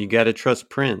 You gotta trust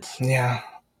Prince. Yeah.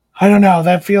 I don't know.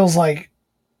 That feels like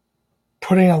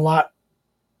putting a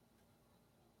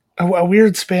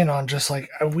weird spin on just like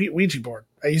a Ouija board.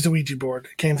 I used a Ouija board.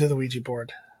 It came through the Ouija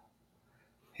board.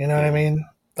 You know what I mean?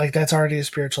 Like, that's already a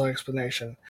spiritual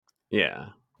explanation. Yeah.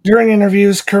 During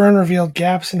interviews, Curran revealed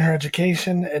gaps in her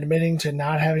education, admitting to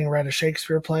not having read a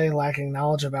Shakespeare play, lacking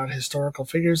knowledge about historical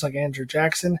figures like Andrew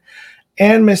Jackson,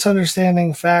 and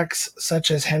misunderstanding facts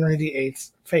such as Henry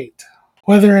VIII's fate.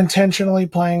 Whether intentionally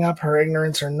playing up her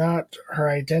ignorance or not, her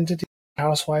identity as a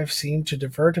housewife seemed to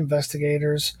divert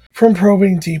investigators from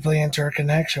probing deeply into her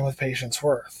connection with Patience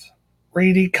Worth.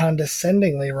 Reedy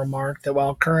condescendingly remarked that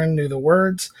while Curran knew the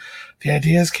words, the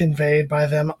ideas conveyed by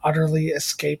them utterly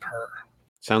escape her.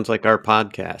 Sounds like our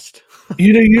podcast.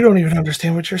 You don't even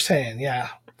understand what you're saying, yeah.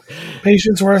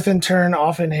 Patience Worth, in turn,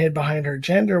 often hid behind her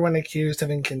gender when accused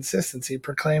of inconsistency,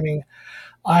 proclaiming,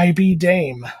 "I be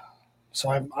dame."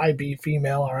 So I be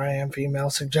female, or I am female,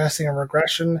 suggesting a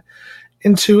regression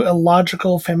into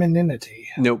illogical femininity.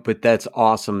 No, but that's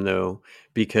awesome, though,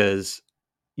 because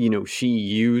she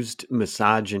used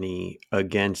misogyny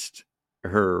against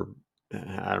her,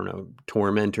 I don't know,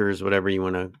 tormentors, whatever you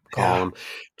want to call them,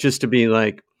 just to be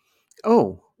like,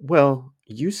 oh, well,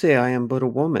 you say I am but a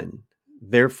woman.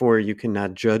 Therefore, you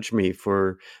cannot judge me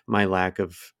for my lack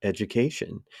of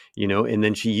education, and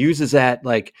then she uses that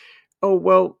like, oh,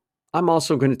 well, I'm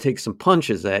also going to take some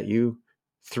punches at you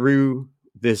through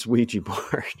this Ouija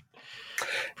board.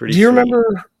 Do you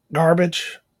remember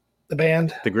Garbage? The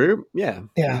band? The group? Yeah.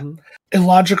 Yeah. Mm-hmm.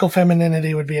 Illogical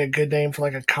Femininity would be a good name for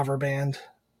like a cover band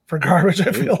for Garbage,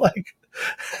 I feel like.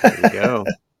 There you go.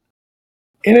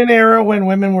 In an era when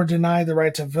women were denied the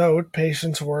right to vote,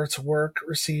 Patience Worth's work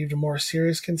received more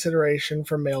serious consideration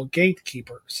from male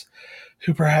gatekeepers,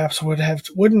 who perhaps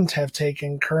wouldn't have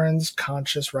taken Curran's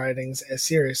conscious writings as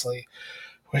seriously,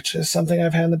 which is something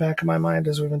I've had in the back of my mind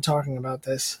as we've been talking about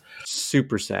this.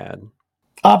 Super sad.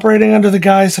 Operating under the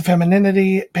guise of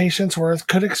femininity, Patience Worth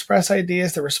could express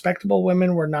ideas that respectable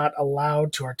women were not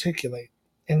allowed to articulate.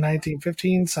 In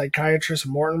 1915, psychiatrist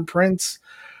Morton Prince,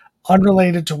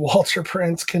 unrelated to Walter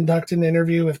Prince, conducted an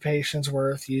interview with Patience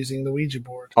Worth using the Ouija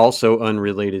board. Also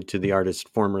unrelated to the artist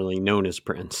formerly known as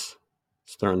Prince.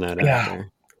 Just throwing that out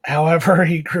there. However,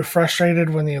 he grew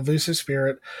frustrated when the elusive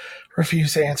spirit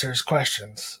refused to answer his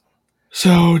questions.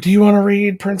 So, do you want to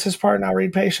read Prince's part, not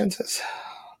read Patience's?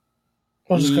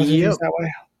 We'll just go through these that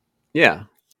way. Yeah.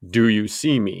 Do you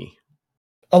see me?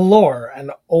 Allure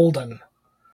and Olden.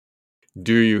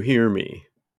 Do you hear me?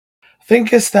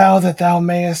 Thinkest thou that thou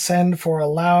mayest send for a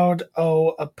loud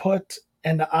a put,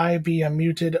 and I be a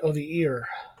muted o the ear?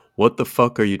 What the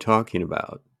fuck are you talking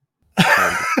about?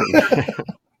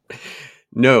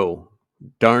 No,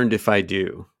 darned if I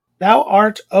do. Thou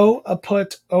art a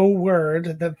put, O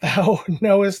word, that thou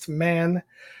knowest man,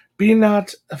 be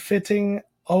not a fitting,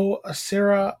 O a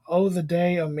sirrah, O the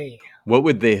day o me. What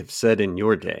would they have said in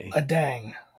your day? A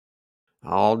dang.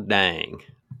 Oh, dang.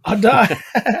 A dang.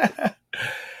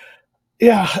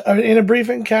 Yeah, in a brief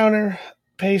encounter,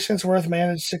 Patience Worth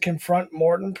managed to confront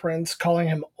Morton Prince, calling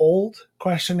him old,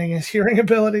 questioning his hearing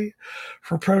ability,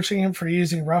 reproaching him for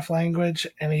using rough language,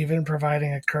 and even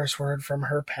providing a curse word from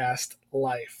her past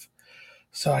life.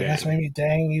 So I guess maybe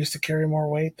dang used to carry more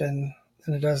weight than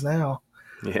it does now.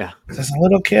 Yeah. As a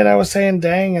little kid, I was saying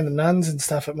dang, and the nuns and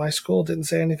stuff at my school didn't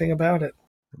say anything about it.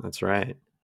 That's right.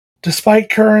 Despite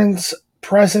Curran's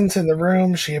presence in the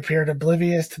room, she appeared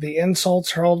oblivious to the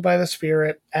insults hurled by the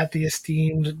spirit at the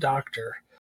esteemed doctor.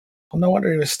 Well, no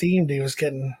wonder he was steamed. He was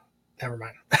getting... Never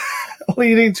mind.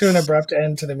 Leading to an abrupt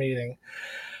end to the meeting.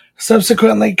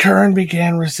 Subsequently, Curran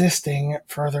began resisting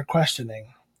further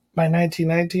questioning. By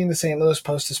 1919, the St. Louis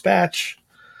Post-Dispatch...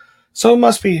 So it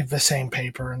must be the same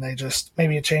paper, and they just...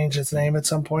 Maybe it changed its name at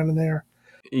some point in there.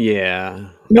 Yeah.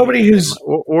 Nobody who's...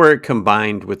 Or it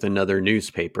combined with another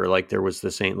newspaper, like there was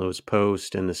the St. Louis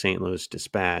Post and the St. Louis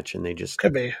Dispatch, and they just...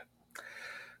 Could be.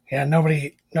 Yeah,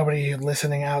 nobody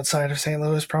listening outside of St.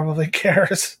 Louis probably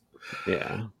cares.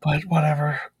 Yeah. But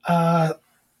whatever.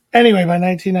 Anyway, by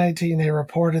 1919, they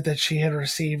reported that she had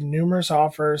received numerous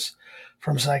offers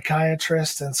from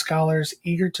psychiatrists and scholars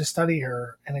eager to study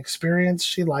her, an experience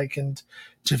she likened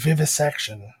to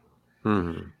vivisection.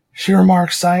 Mm-hmm. She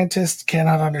remarks, "Scientists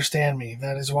cannot understand me.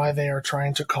 That is why they are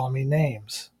trying to call me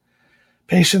names."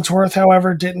 Patience Worth,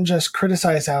 however, didn't just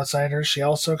criticize outsiders. She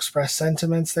also expressed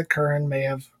sentiments that Curran may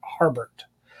have harbored.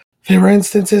 There were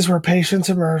instances where Patience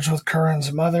emerged with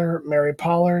Curran's mother, Mary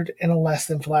Pollard, in a less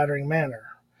than flattering manner,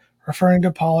 referring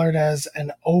to Pollard as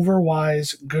an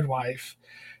overwise good wife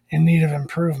in need of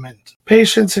improvement.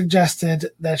 Patience suggested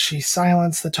that she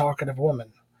silence the talkative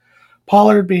woman.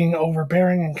 Pollard, being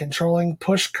overbearing and controlling,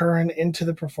 pushed Curran into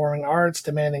the performing arts,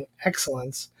 demanding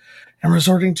excellence and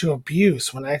resorting to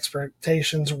abuse when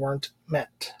expectations weren't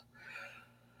met.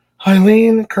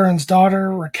 Eileen, Curran's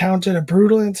daughter, recounted a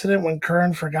brutal incident when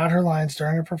Curran forgot her lines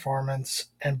during a performance,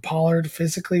 and Pollard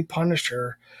physically punished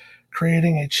her,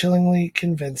 creating a chillingly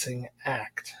convincing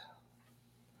act.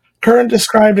 Curran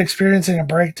described experiencing a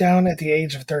breakdown at the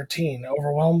age of 13,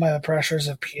 overwhelmed by the pressures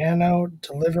of piano,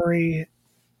 delivery,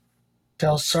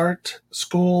 Del Sarte,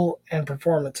 school, and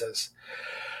performances.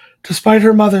 Despite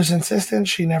her mother's insistence,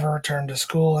 she never returned to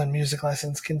school, and music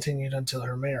lessons continued until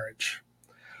her marriage.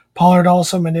 Pollard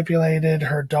also manipulated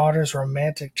her daughter's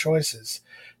romantic choices,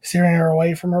 steering her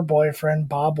away from her boyfriend,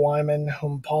 Bob Wyman,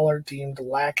 whom Pollard deemed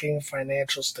lacking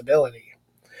financial stability.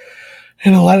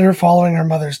 In a letter following her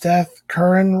mother's death,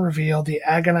 Curran revealed the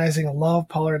agonizing love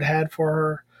Pollard had for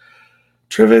her,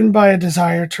 driven by a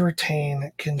desire to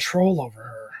retain control over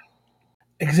her.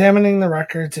 Examining the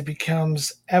records, it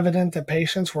becomes evident that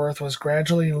Patience Worth was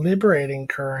gradually liberating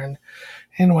Curran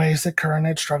in ways that Curran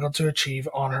had struggled to achieve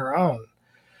on her own.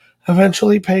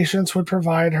 Eventually, Patience would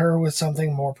provide her with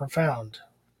something more profound,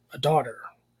 a daughter.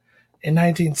 In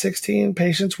 1916,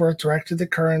 Patience Worth directed the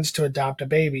Currans to adopt a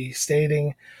baby,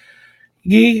 stating,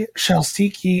 "Ye shall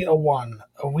seek ye a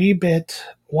wee bit,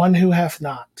 one who hath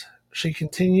not." She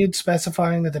continued,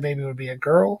 specifying that the baby would be a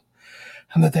girl,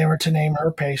 and that they were to name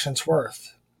her Patience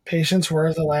Worth. Patience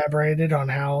Worth elaborated on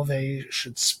how they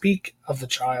should speak of the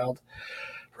child,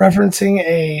 referencing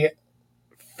a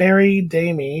fairy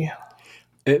dame.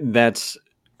 That's,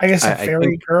 I guess a I fairy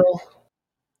think, girl.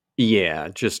 yeah,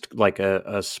 just like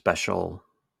a special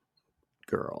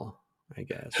girl, I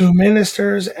guess. Who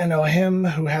ministers and know him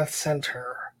who hath sent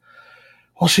her.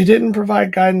 While she didn't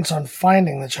provide guidance on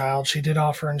finding the child, she did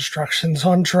offer instructions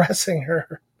on dressing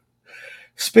her.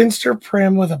 Spinster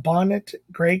prim with a bonnet,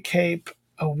 grey cape,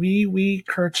 a wee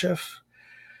kerchief,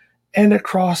 and a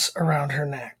cross around her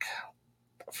neck.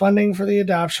 Funding for the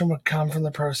adoption would come from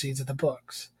the proceeds of the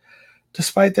books.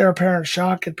 Despite their apparent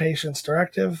shock at Patience's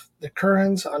directive, the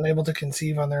Currans, unable to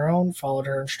conceive on their own, followed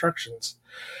her instructions.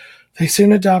 They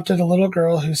soon adopted a little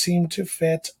girl who seemed to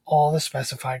fit all the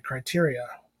specified criteria.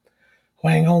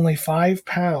 Weighing only 5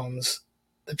 pounds,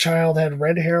 the child had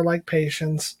red hair like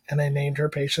Patience, and they named her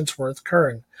Patience Worth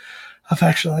Curran,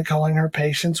 affectionately calling her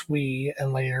Patience Wee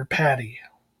and later Patty.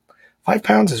 5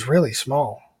 pounds is really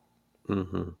small.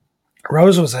 Mm-hmm.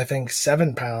 Rose was, I think,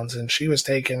 7 pounds, and she was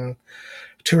taken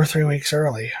 2 or 3 weeks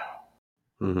early.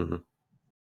 Mm-hmm.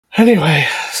 Anyway,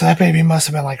 so that baby must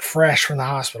have been like fresh from the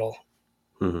hospital.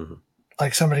 Mm-hmm.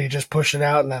 Like somebody just pushed it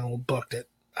out and then booked it.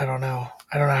 I don't know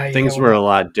how you Things go were with a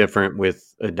lot different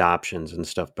with adoptions and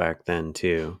stuff back then,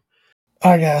 too.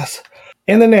 I guess.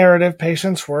 In the narrative,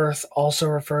 Patience Worth, also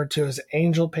referred to as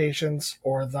Angel Patience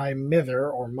or Thy Mither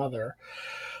or Mother,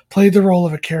 played the role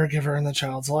of a caregiver in the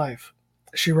child's life.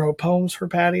 She wrote poems for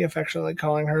Patty, affectionately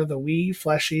calling her the wee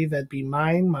fleshy that be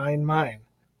mine, mine, mine.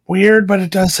 Weird, but it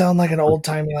does sound like an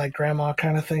old-timey, like grandma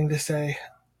kind of thing to say.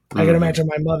 I can imagine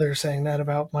my mother saying that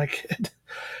about my kid.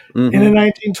 Mm-hmm. In a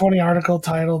 1920 article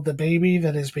titled "The Baby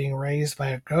That Is Being Raised by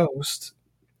a Ghost,"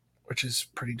 which is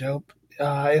pretty dope,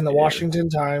 in the Washington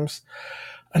Times,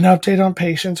 an update on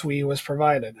Patience Wee was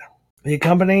provided. The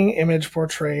accompanying image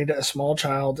portrayed a small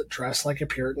child dressed like a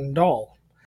Puritan doll.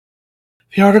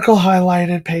 The article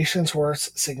highlighted Patience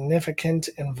Worth's significant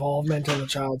involvement in the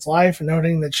child's life,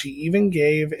 noting that she even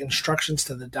gave instructions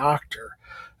to the doctor,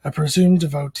 a presumed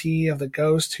devotee of the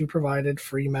ghost who provided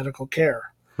free medical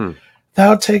care.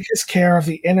 Thou takest care of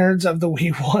the innards of the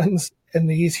wee ones, and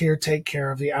these here take care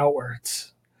of the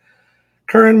outwards.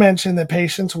 Curran mentioned that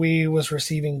Patience Wee was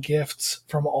receiving gifts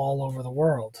from all over the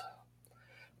world.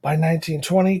 By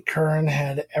 1920, Curran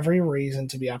had every reason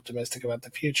to be optimistic about the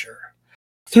future.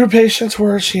 Through Patience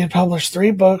Worth, she had published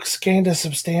 3 books, gained a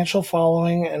substantial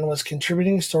following, and was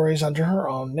contributing stories under her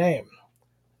own name.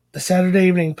 The Saturday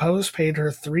Evening Post paid her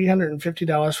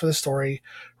 $350 for the story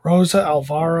Rosa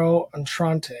Alvaro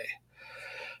Entrante.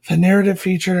 The narrative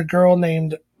featured a girl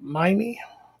named Mayme.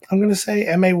 I'm going to say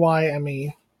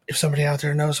Mayme. If somebody out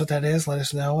there knows what that is, let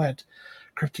us know at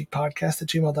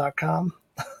crypticpodcast@gmail.com.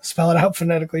 Spell it out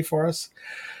phonetically for us.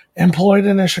 Employed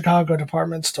in a Chicago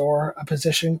department store, a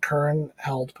position Curran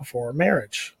held before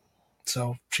marriage.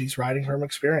 So she's writing from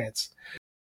experience.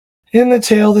 In the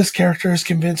tale, this character is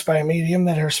convinced by a medium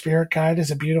that her spirit guide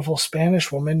is a beautiful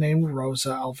Spanish woman named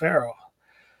Rosa Alvaro.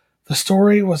 The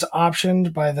story was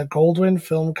optioned by the Goldwyn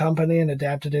Film Company and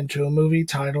adapted into a movie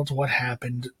titled What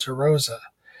Happened to Rosa.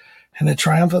 In a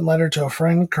triumphant letter to a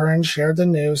friend, Curran shared the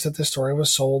news that the story was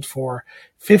sold for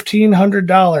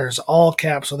 $1,500, all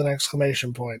caps with an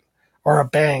exclamation point. Or a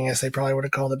bang, as they probably would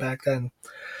have called it back then.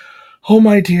 Oh,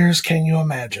 my dears, can you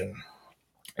imagine?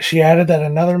 She added that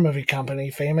another movie company,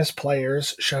 Famous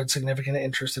Players, showed significant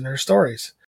interest in her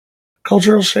stories.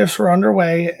 Cultural shifts were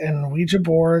underway, and Ouija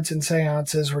boards and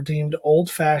seances were deemed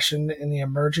old-fashioned in the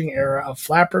emerging era of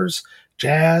flappers,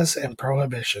 jazz, and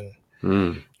prohibition.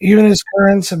 Even as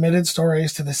Curran submitted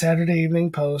stories to the Saturday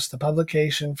Evening Post, the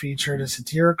publication featured a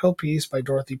satirical piece by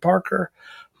Dorothy Parker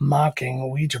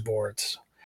mocking Ouija boards.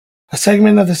 A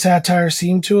segment of the satire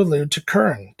seemed to allude to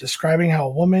Curran, describing how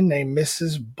a woman named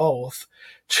Mrs. Both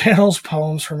channels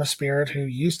poems from a spirit who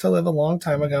used to live a long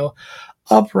time ago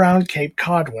up round Cape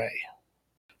Codway.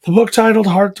 The book titled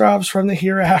Heartthrobs from the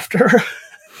Hereafter,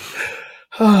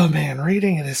 oh man,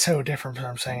 reading it is so different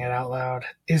from saying it out loud,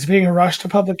 is being rushed to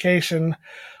publication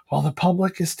while the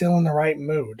public is still in the right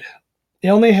mood. The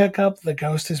only hiccup, the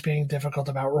ghost is being difficult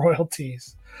about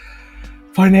royalties.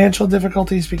 Financial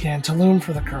difficulties began to loom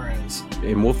for the Currans.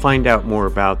 And we'll find out more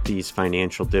about these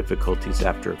financial difficulties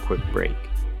after a quick break.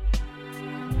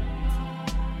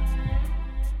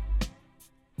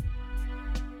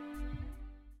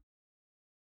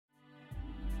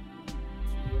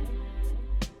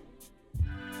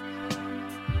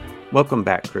 Welcome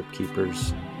back, Crypt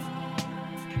Keepers.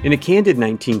 In a candid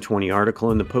 1920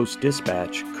 article in the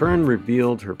Post-Dispatch, Curran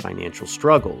revealed her financial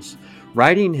struggles.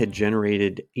 Writing had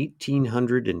generated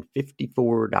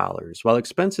 $1,854, while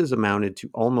expenses amounted to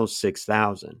almost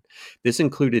 $6,000. This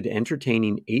included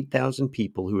entertaining 8,000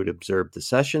 people who had observed the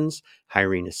sessions,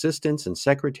 hiring assistants and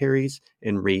secretaries,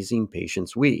 and raising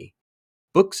Patience Wee.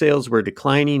 Book sales were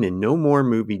declining and no more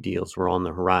movie deals were on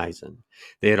the horizon.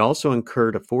 They had also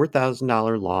incurred a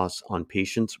 $4,000 loss on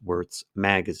Patience Worth's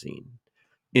magazine.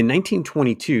 In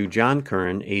 1922, John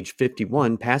Curran, age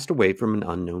 51, passed away from an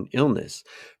unknown illness.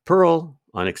 Pearl,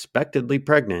 unexpectedly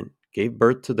pregnant, gave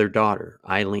birth to their daughter,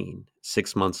 Eileen,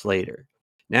 6 months later.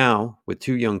 Now, with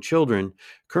 2 young children,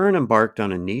 Curran embarked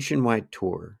on a nationwide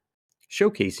tour,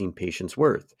 showcasing Patience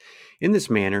Worth. In this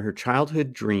manner, her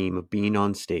childhood dream of being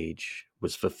on stage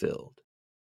was fulfilled.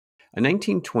 A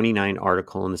 1929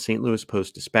 article in the St. Louis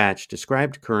Post-Dispatch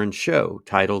described Curran's show,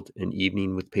 titled An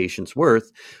Evening with Patience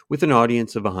Worth, with an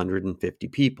audience of 150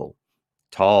 people.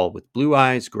 Tall, with blue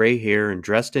eyes, gray hair, and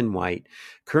dressed in white,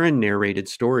 Curran narrated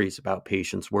stories about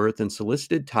Patience Worth and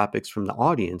solicited topics from the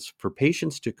audience for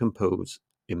Patience to compose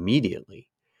immediately.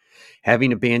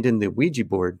 Having abandoned the Ouija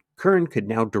board, Curran could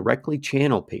now directly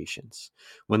channel Patience.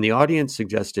 When the audience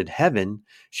suggested heaven,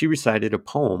 she recited a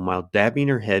poem while dabbing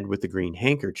her head with a green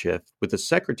handkerchief, with a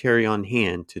secretary on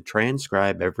hand to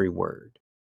transcribe every word.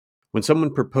 When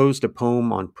someone proposed a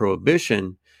poem on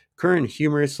prohibition, Curran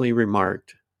humorously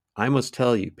remarked, "I must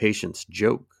tell you, Patience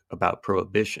joke about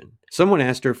prohibition." Someone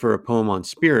asked her for a poem on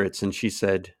spirits, and she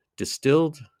said,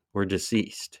 "Distilled or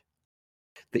deceased?"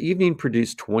 The evening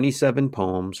produced 27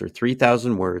 poems, or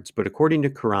 3,000 words, but according to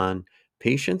Curran,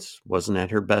 Patience wasn't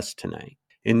at her best tonight.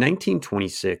 In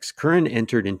 1926, Curran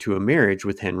entered into a marriage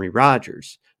with Henry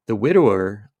Rogers, the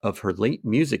widower of her late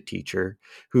music teacher,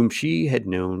 whom she had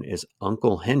known as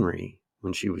Uncle Henry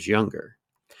when she was younger.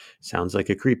 Sounds like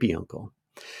a creepy uncle.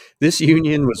 This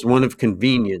union was one of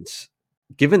convenience,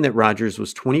 given that Rogers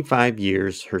was 25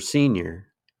 years her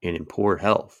senior and in poor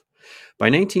health. By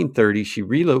 1930, she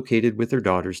relocated with her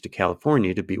daughters to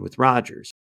California to be with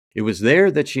Rogers. It was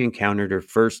there that she encountered her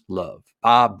first love,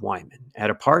 Bob Wyman, at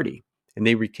a party, and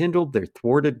they rekindled their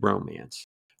thwarted romance.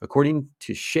 According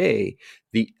to Shea,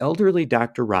 the elderly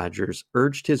Dr. Rogers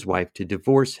urged his wife to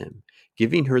divorce him,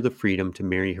 giving her the freedom to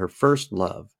marry her first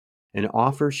love, an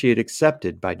offer she had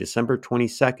accepted by December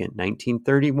 22nd,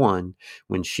 1931,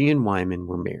 when she and Wyman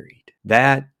were married.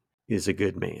 That is a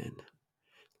good man.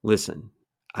 Listen,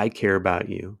 I care about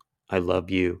you. I love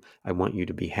you. I want you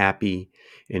to be happy.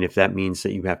 And if that means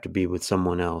that you have to be with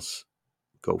someone else,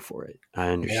 go for it. I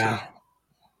understand.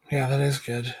 Yeah, that is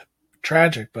good.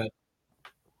 Tragic, but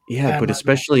Yeah, but admirable.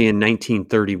 especially in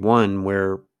 1931,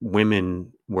 where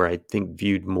women were, I think,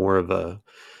 viewed more of a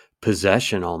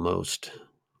possession almost.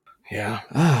 Yeah.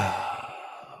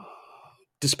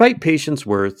 Despite Patience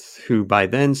Worth, who by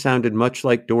then sounded much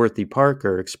like Dorothy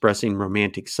Parker expressing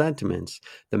romantic sentiments,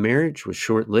 the marriage was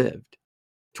short lived.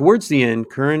 Towards the end,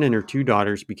 Curran and her two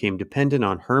daughters became dependent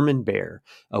on Herman Baer,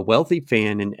 a wealthy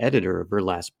fan and editor of her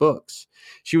last books.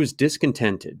 She was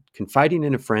discontented, confiding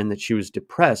in a friend that she was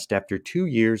depressed after 2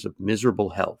 years of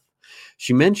miserable health.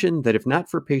 She mentioned that if not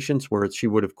for Patience Worth, she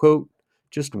would have, quote,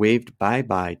 just waved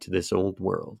bye-bye to this old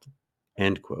world,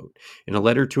 end quote, in a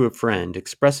letter to a friend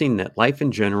expressing that life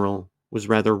in general was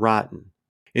rather rotten.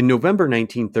 In November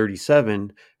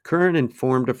 1937, Curran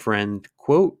informed a friend,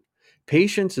 quote,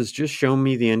 Patience has just shown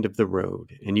me the end of the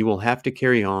road, and you will have to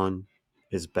carry on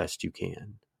as best you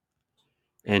can.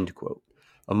 End quote.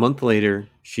 A month later,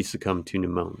 she succumbed to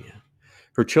pneumonia.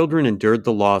 Her children endured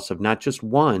the loss of not just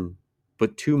one,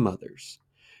 but two mothers.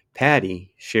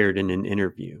 Patty shared in an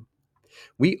interview.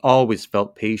 We always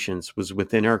felt Patience was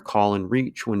within our call and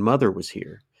reach when Mother was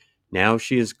here. Now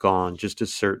she is gone just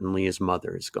as certainly as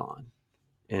Mother is gone.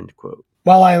 End quote.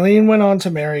 While Eileen went on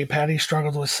to marry, Patty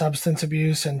struggled with substance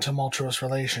abuse and tumultuous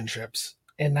relationships.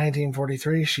 In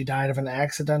 1943, she died of an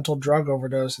accidental drug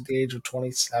overdose at the age of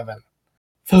 27.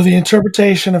 Though the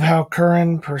interpretation of how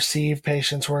Curran perceived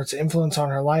Patience Worth's influence on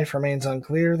her life remains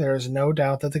unclear, there is no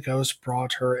doubt that the ghost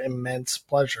brought her immense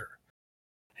pleasure.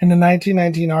 In a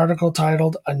 1919 article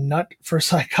titled A Nut for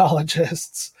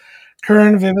Psychologists,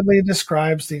 Curran vividly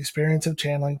describes the experience of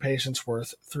channeling Patience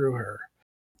Worth through her.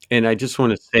 And I just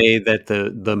want to say that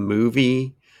the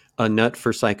movie A Nut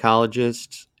for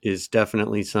Psychologists is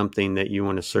definitely something that you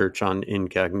want to search on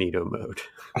incognito mode.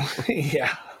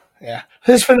 Yeah.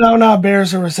 This phenomenon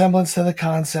bears a resemblance to the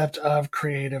concept of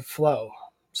creative flow.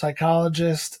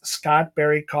 Psychologist Scott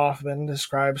Barry Kaufman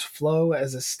describes flow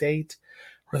as a state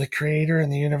where the creator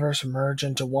and the universe merge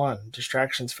into one,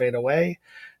 distractions fade away,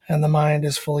 and the mind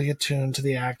is fully attuned to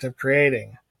the act of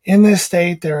creating. In this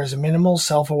state, there is minimal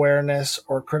self-awareness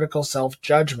or critical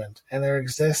self-judgment, and there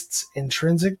exists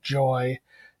intrinsic joy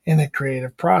in the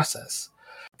creative process.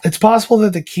 It's possible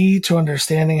that the key to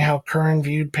understanding how Curran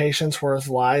viewed Patience Worth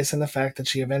lies in the fact that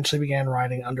she eventually began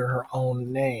writing under her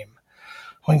own name.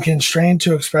 When constrained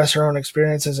to express her own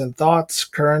experiences and thoughts,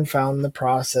 Curran found the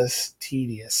process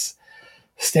tedious,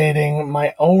 stating,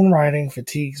 "My own writing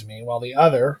fatigues me, while the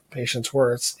other, Patience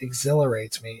Worth's,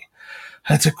 exhilarates me."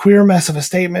 That's a queer mess of a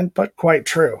statement, but quite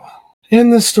true.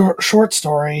 In the short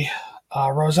story,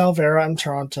 Roselle Vera and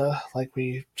Toronto, like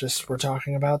we just were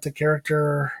talking about, the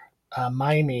character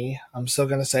Mimey, I'm still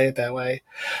going to say it that way.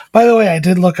 By the way, I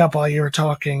did look up while you were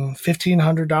talking,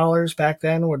 $1,500 back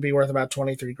then would be worth about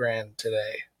 $23,000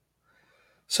 today.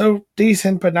 So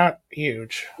decent, but not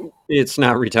huge. It's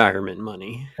not retirement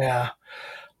money. Yeah.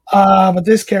 But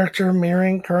this character,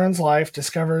 mirroring Curran's life,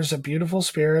 discovers a beautiful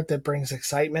spirit that brings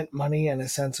excitement, money, and a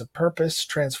sense of purpose,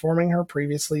 transforming her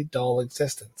previously dull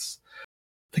existence.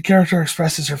 The character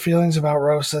expresses her feelings about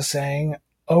Rosa, saying,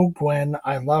 "Oh, Gwen,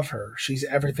 I love her. She's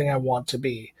everything I want to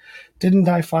be. Didn't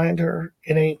I find her?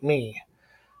 It ain't me.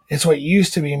 It's what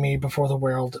used to be me before the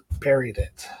world buried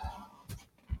it."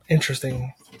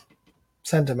 Interesting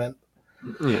sentiment.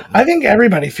 Yeah. I think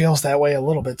everybody feels that way a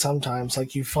little bit sometimes.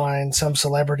 Like you find some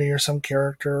celebrity or some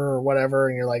character or whatever,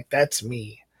 and you're like, that's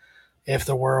me. If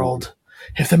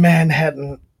the man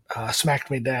hadn't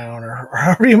smacked me down, or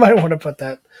however you might want to put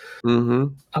that. Mm-hmm.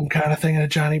 I'm kind of thinking of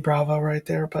Johnny Bravo right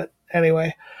there. But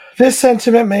anyway, this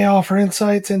sentiment may offer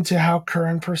insights into how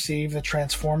Curran perceived the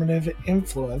transformative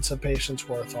influence of Patience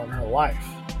Worth on her life.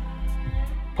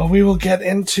 But we will get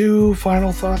into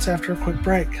final thoughts after a quick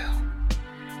break.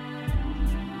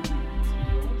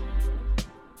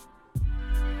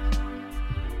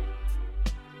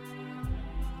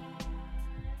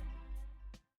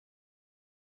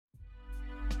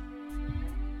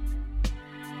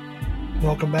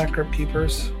 Welcome back, Crypt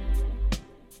Keepers.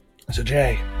 So,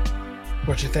 Jay,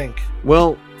 what you think?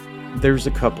 Well, There's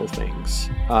a couple things.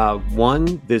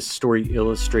 One, this story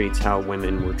illustrates how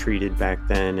women were treated back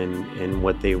then and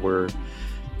what they were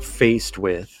faced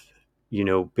with,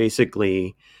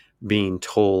 basically being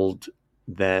told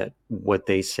that what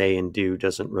they say and do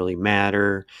doesn't really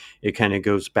matter. It kind of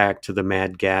goes back to the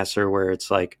Mad Gasser, where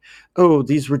it's like, oh,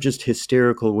 these were just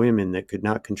hysterical women that could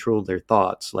not control their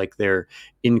thoughts, like they're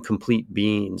incomplete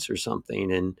beings or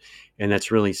something. And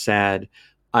that's really sad.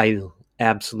 I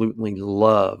absolutely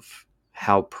love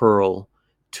how Pearl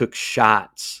took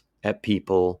shots at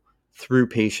people through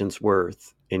Patience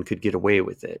Worth and could get away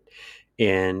with it.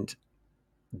 And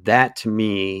that to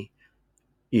me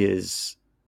is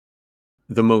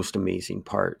the most amazing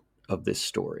part of this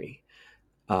story.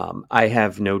 I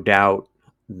have no doubt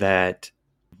that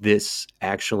this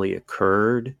actually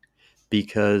occurred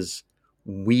because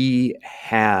we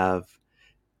have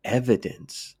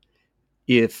evidence.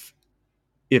 If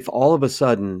all of a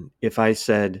sudden, if I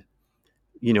said,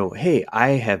 hey, I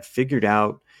have figured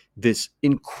out this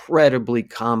incredibly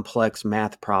complex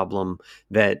math problem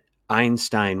that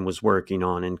Einstein was working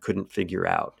on and couldn't figure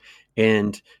out,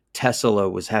 and Tesla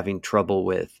was having trouble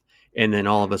with. And then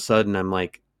all of a sudden I'm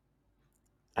like,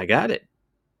 I got it.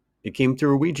 It came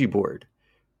through a Ouija board.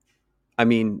 I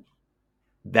mean,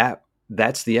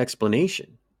 that's the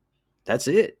explanation. That's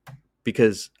it.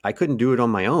 Because I couldn't do it on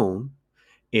my own.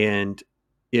 And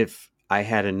if I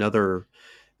had another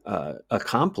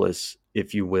accomplice,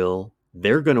 if you will,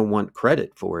 they're going to want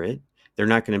credit for it. They're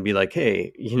not going to be like,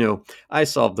 hey, I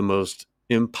solved the most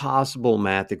impossible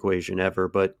math equation ever,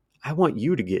 but I want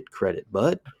you to get credit,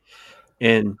 bud.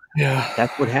 And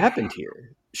that's what happened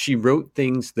here. She wrote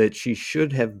things that she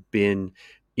should have been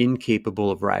incapable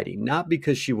of writing, not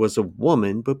because she was a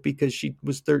woman, but because she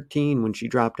was 13 when she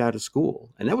dropped out of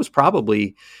school. And that was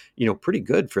probably, pretty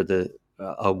good for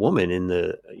a woman in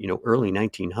the, early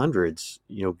 1900s,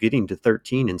 getting to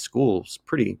 13 in school is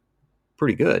pretty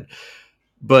good.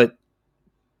 But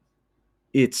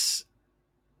it's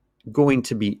going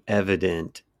to be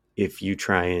evident if you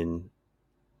try and,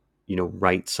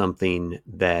 write something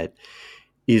that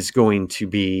is going to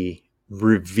be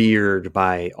revered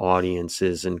by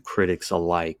audiences and critics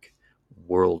alike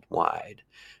worldwide.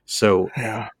 So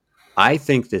I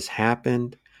think this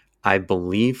happened. I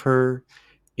believe her.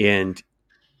 And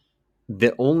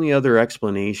the only other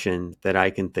explanation that I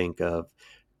can think of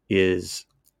is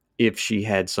if she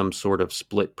had some sort of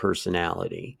split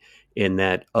personality, and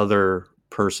that other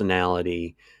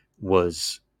personality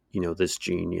was, this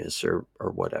genius or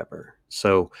whatever.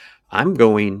 So I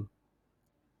believe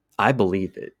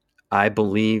it. I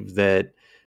believe that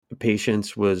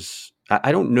Patience was,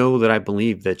 I don't know that I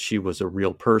believe that she was a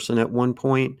real person at one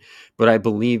point, but I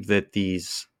believe that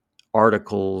these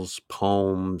articles,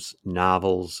 poems,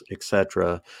 novels,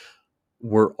 etc.,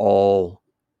 were all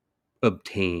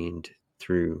obtained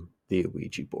through the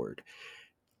Ouija board.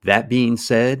 That being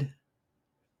said,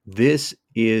 this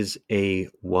is a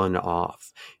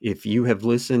one-off. If you have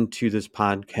listened to this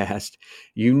podcast,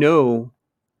 you know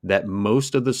that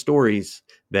most of the stories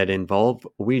that involve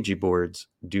Ouija boards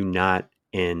do not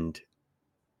end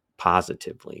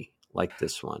positively like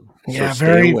this one. So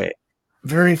stay away.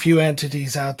 Very few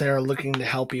entities out there are looking to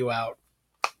help you out.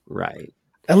 Right.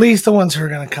 At least the ones who are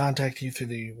going to contact you through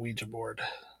the Ouija board.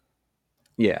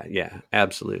 Yeah,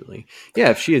 absolutely. Yeah,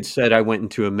 if she had said I went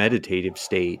into a meditative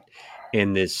state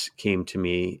and this came to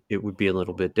me, it would be a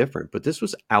little bit different. But this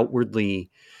was outwardly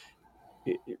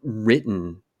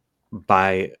written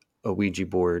by a Ouija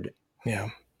board. Yeah.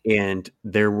 And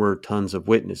there were tons of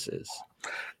witnesses.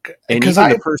 And even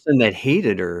the person that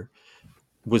hated her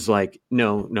was like,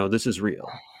 no, this is real.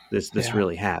 This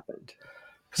really happened.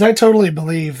 Because I totally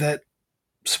believe that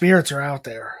spirits are out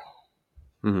there.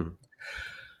 Mm-hmm.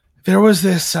 There was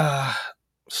this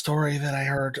story that I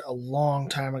heard a long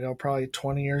time ago, probably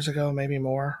 20 years ago, maybe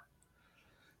more.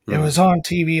 Mm-hmm. It was on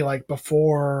TV like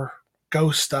before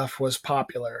ghost stuff was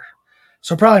popular.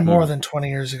 So probably more than 20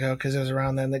 years ago, because it was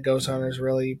around then that Ghost Hunters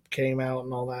really came out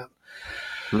and all that.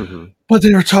 Mm-hmm. But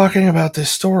they were talking about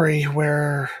this story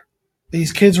where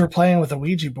these kids were playing with a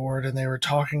Ouija board and they were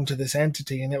talking to this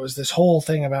entity, and it was this whole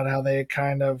thing about how they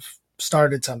kind of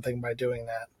started something by doing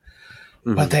that.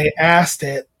 Mm-hmm. But they asked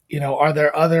it, are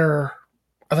there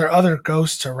other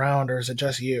ghosts around, or is it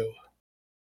just you?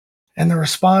 And the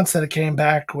response that it came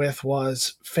back with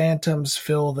was, phantoms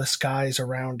fill the skies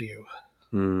around you.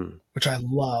 Which I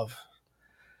love.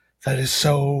 That is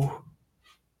so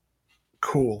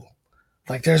cool.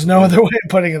 Like, there's no other way of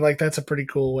putting it. Like, that's a pretty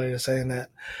cool way of saying that.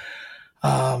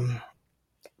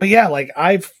 But yeah, like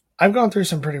I've gone through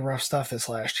some pretty rough stuff this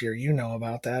last year. You know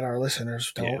about that. Our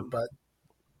listeners don't, but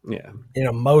Yeah.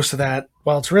 Most of that,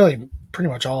 well, it's really pretty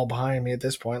much all behind me at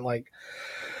this point. Like,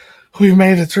 we've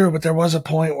made it through, but there was a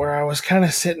point where I was kind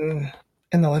of sitting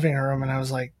in the living room and I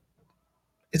was like,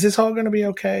 is this all going to be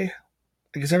okay?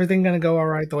 Like, is everything going to go all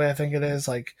right the way I think it is?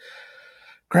 Like,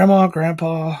 grandma,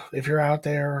 grandpa, if you're out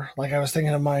there, like I was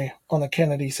thinking of on the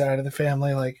Kennedy side of the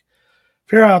family, like,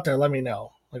 if you're out there, let me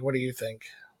know. Like, what do you think?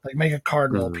 Like, make a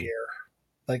cardinal Mm-hmm. appear.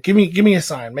 Like, give me a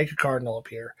sign. Make a cardinal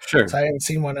appear. So Sure. I hadn't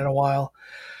seen one in a while.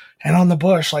 And on the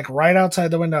bush, like right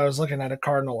outside the window, I was looking at a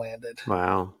cardinal landed.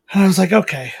 Wow. And I was like,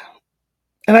 okay.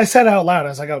 And I said out loud, I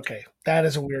was like, okay, that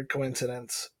is a weird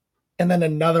coincidence. And then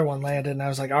another one landed, and I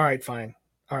was like, all right, fine.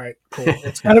 All right, cool.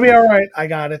 It's going to be all right. I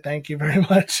got it. Thank you very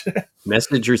much.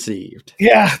 Message received.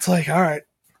 Yeah, it's like, all right.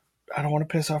 I don't want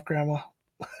to piss off grandma.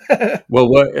 Well,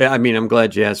 what I mean, I'm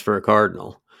glad you asked for a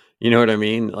cardinal. You know what I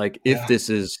mean? Like, Yeah. if this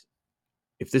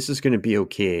is going to be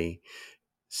okay,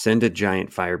 send a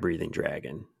giant fire breathing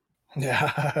dragon.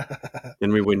 Yeah.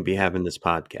 Then we wouldn't be having this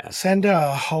podcast. Send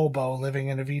a hobo living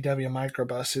in a VW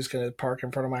microbus who's going to park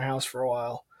in front of my house for a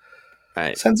while.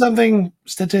 Right. Send something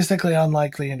statistically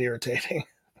unlikely and irritating.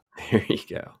 There you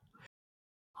go.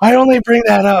 I only bring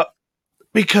that up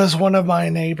because one of my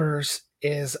neighbors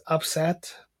is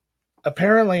upset.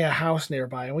 Apparently, a house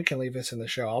nearby, and we can leave this in the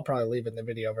show. I'll probably leave it in the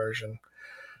video version.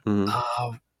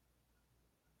 Mm-hmm.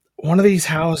 One of these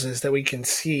houses that we can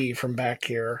see from back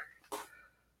here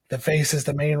that faces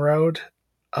the main road,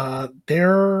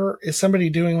 there is somebody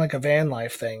doing like a van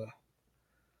life thing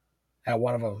at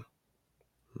one of them.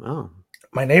 Oh.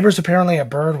 My neighbor's apparently a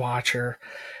bird watcher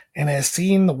and has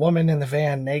seen the woman in the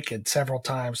van naked several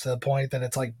times to the point that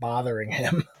it's like bothering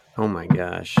him. Oh my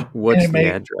gosh. What's the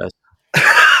address?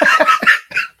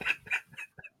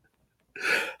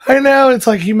 I know. It's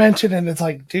like you mentioned, and it's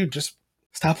like, dude, just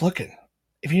stop looking.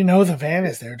 If you know the van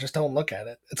is there, just don't look at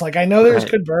it. It's like, I know there's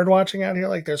good bird watching out here,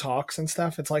 like there's hawks and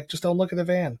stuff. It's like, just don't look at the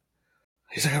van.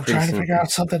 He's like, I'm trying to figure out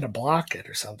something to block it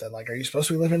or something. Like, are you supposed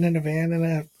to be living in a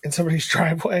van in somebody's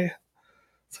driveway?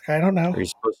 It's like, I don't know. Are you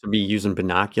supposed to be using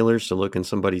binoculars to look in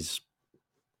somebody's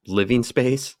living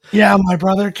space? Yeah, my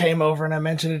brother came over and I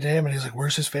mentioned it to him and he's like,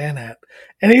 where's his van at?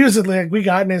 And he was like, we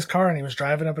got in his car and he was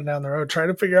driving up and down the road trying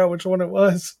to figure out which one it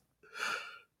was.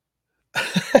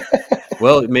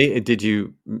 Well,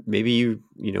 maybe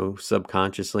you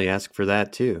subconsciously ask for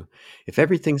that too. If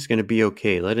everything's going to be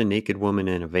okay, let a naked woman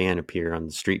in a van appear on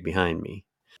the street behind me.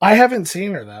 I haven't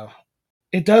seen her though.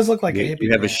 It does look like a hippie.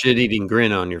 You have a shit-eating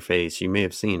grin on your face. You may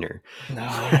have seen her. No, I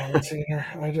haven't seen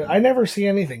her. I never see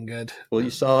anything good. Well, you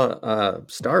saw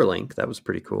Starlink. That was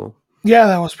pretty cool. Yeah,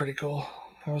 that was pretty cool.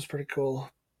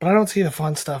 But I don't see the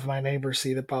fun stuff my neighbors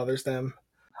see that bothers them.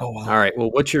 Oh well. All right.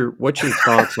 Well, what's your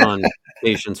thoughts on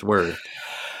Patience Worth?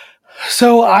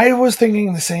 So I was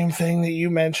thinking the same thing that you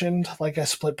mentioned, like a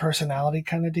split personality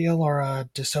kind of deal, or a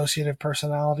dissociative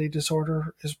personality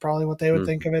disorder is probably what they would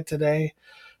think of it today.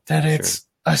 That it's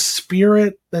a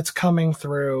spirit that's coming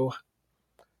through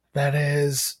that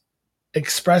is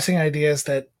expressing ideas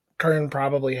that Kern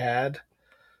probably had,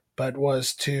 but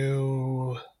was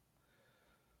too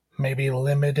maybe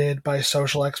limited by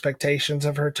social expectations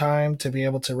of her time to be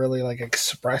able to really like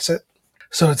express it.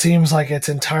 So it seems like it's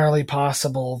entirely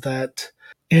possible that,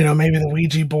 maybe the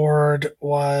Ouija board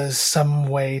was some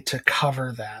way to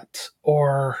cover that,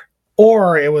 or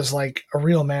it was like a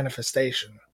real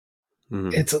manifestation.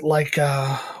 Mm-hmm. It's like,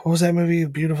 what was that movie,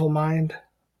 Beautiful Mind?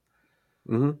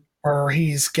 Mm-hmm. Where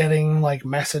he's getting like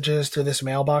messages through this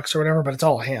mailbox or whatever, but it's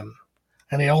all him.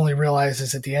 And he only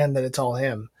realizes at the end that it's all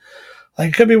him.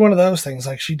 Like, it could be one of those things.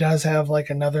 Like, she does have like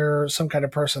some kind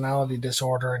of personality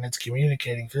disorder and it's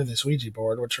communicating through this Ouija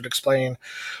board, which would explain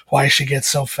why she gets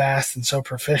so fast and so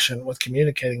proficient with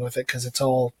communicating with it, because it's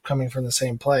all coming from the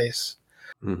same place.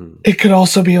 Mm-hmm. It could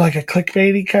also be like a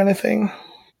clickbaity kind of thing,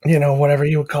 whatever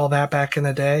you would call that back in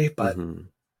the day. But mm-hmm.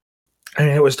 I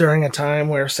mean, it was during a time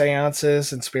where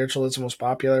seances and spiritualism was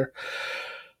popular.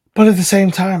 But at the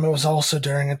same time, it was also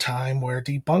during a time where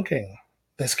debunking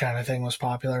this kind of thing was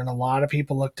popular. And a lot of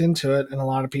people looked into it. And a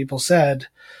lot of people said,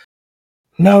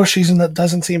 no, she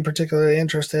doesn't seem particularly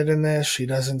interested in this. She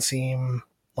doesn't seem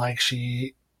like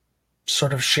she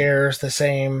sort of shares the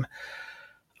same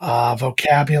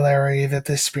vocabulary that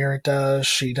this spirit does.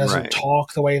 She doesn't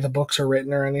talk the way the books are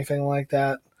written or anything like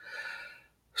that.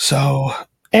 So...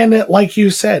 And like you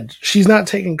said, she's not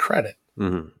taking credit.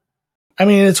 Mm-hmm. I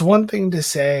mean, it's one thing to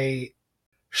say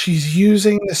she's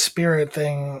using the spirit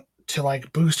thing to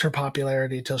like boost her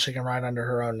popularity till she can write under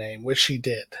her own name, which she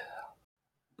did.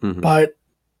 Mm-hmm. But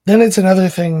then it's another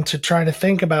thing to try to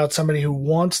think about somebody who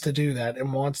wants to do that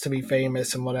and wants to be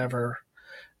famous and whatever,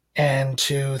 and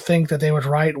to think that they would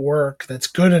write work that's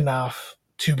good enough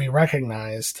to be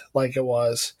recognized like it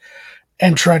was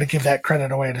and try to give that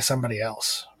credit away to somebody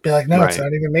else. Be like, no, It's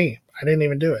not even me. I didn't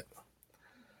even do it.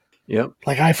 Yep.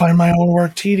 Like, I find my own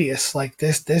work tedious. Like,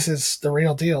 this is the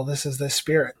real deal. This is this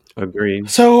spirit. Agreed.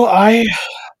 So I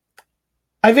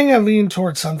think I lean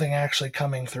towards something actually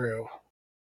coming through.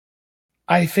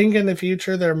 I think in the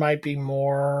future there might be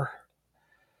more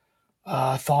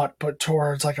thought put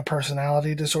towards like a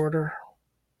personality disorder.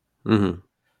 Mm-hmm.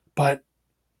 But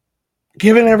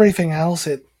given everything else,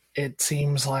 it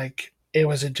seems like it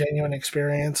was a genuine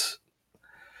experience.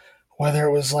 Whether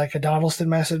it was like a Dottleston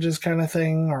Messages kind of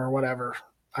thing or whatever.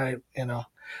 I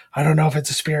don't know if it's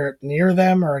a spirit near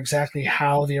them or exactly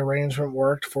how the arrangement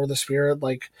worked for the spirit.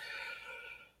 Like,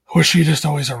 was she just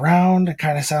always around? It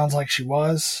kind of sounds like she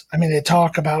was. I mean,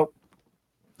 the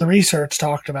research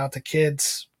talked about the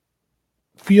kids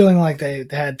feeling like they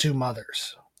had two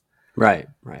mothers. Right.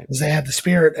 Because they had the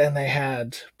spirit and they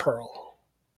had Pearl.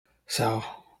 So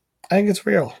I think it's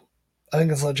real. I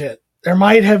think it's legit. There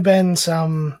might have been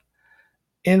some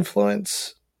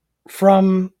influence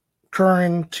from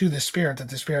Curran to the spirit that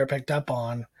the spirit picked up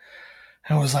on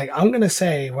and was like, I'm going to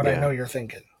say what I know you're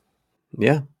thinking.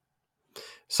 Yeah.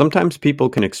 Sometimes people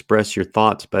can express your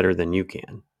thoughts better than you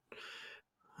can.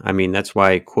 I mean, that's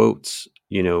why quotes,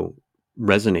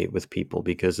 resonate with people,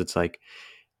 because it's like,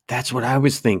 that's what I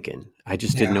was thinking. I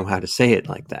just didn't know how to say it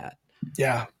like that.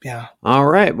 Yeah. All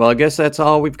right. Well, I guess that's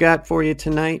all we've got for you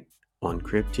tonight on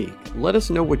Cryptique. Let us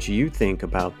know what you think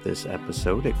about this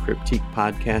episode at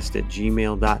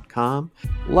cryptiquepodcast@gmail.com.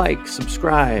 Like,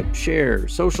 subscribe, share.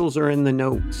 Socials are in the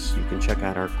notes. You can check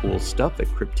out our cool stuff at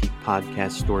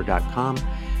cryptiquepodcaststore.com.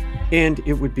 And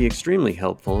it would be extremely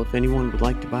helpful if anyone would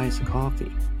like to buy us a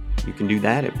coffee. You can do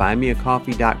that at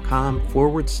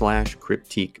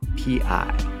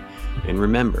buymeacoffee.com/cryptiquepi. And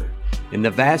remember, in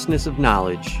the vastness of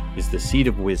knowledge is the seed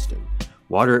of wisdom.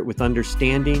 Water it with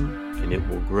understanding, and it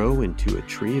will grow into a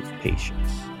tree of patience.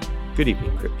 Good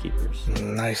evening, Crypt Keepers.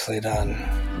 Nicely done.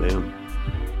 Boom.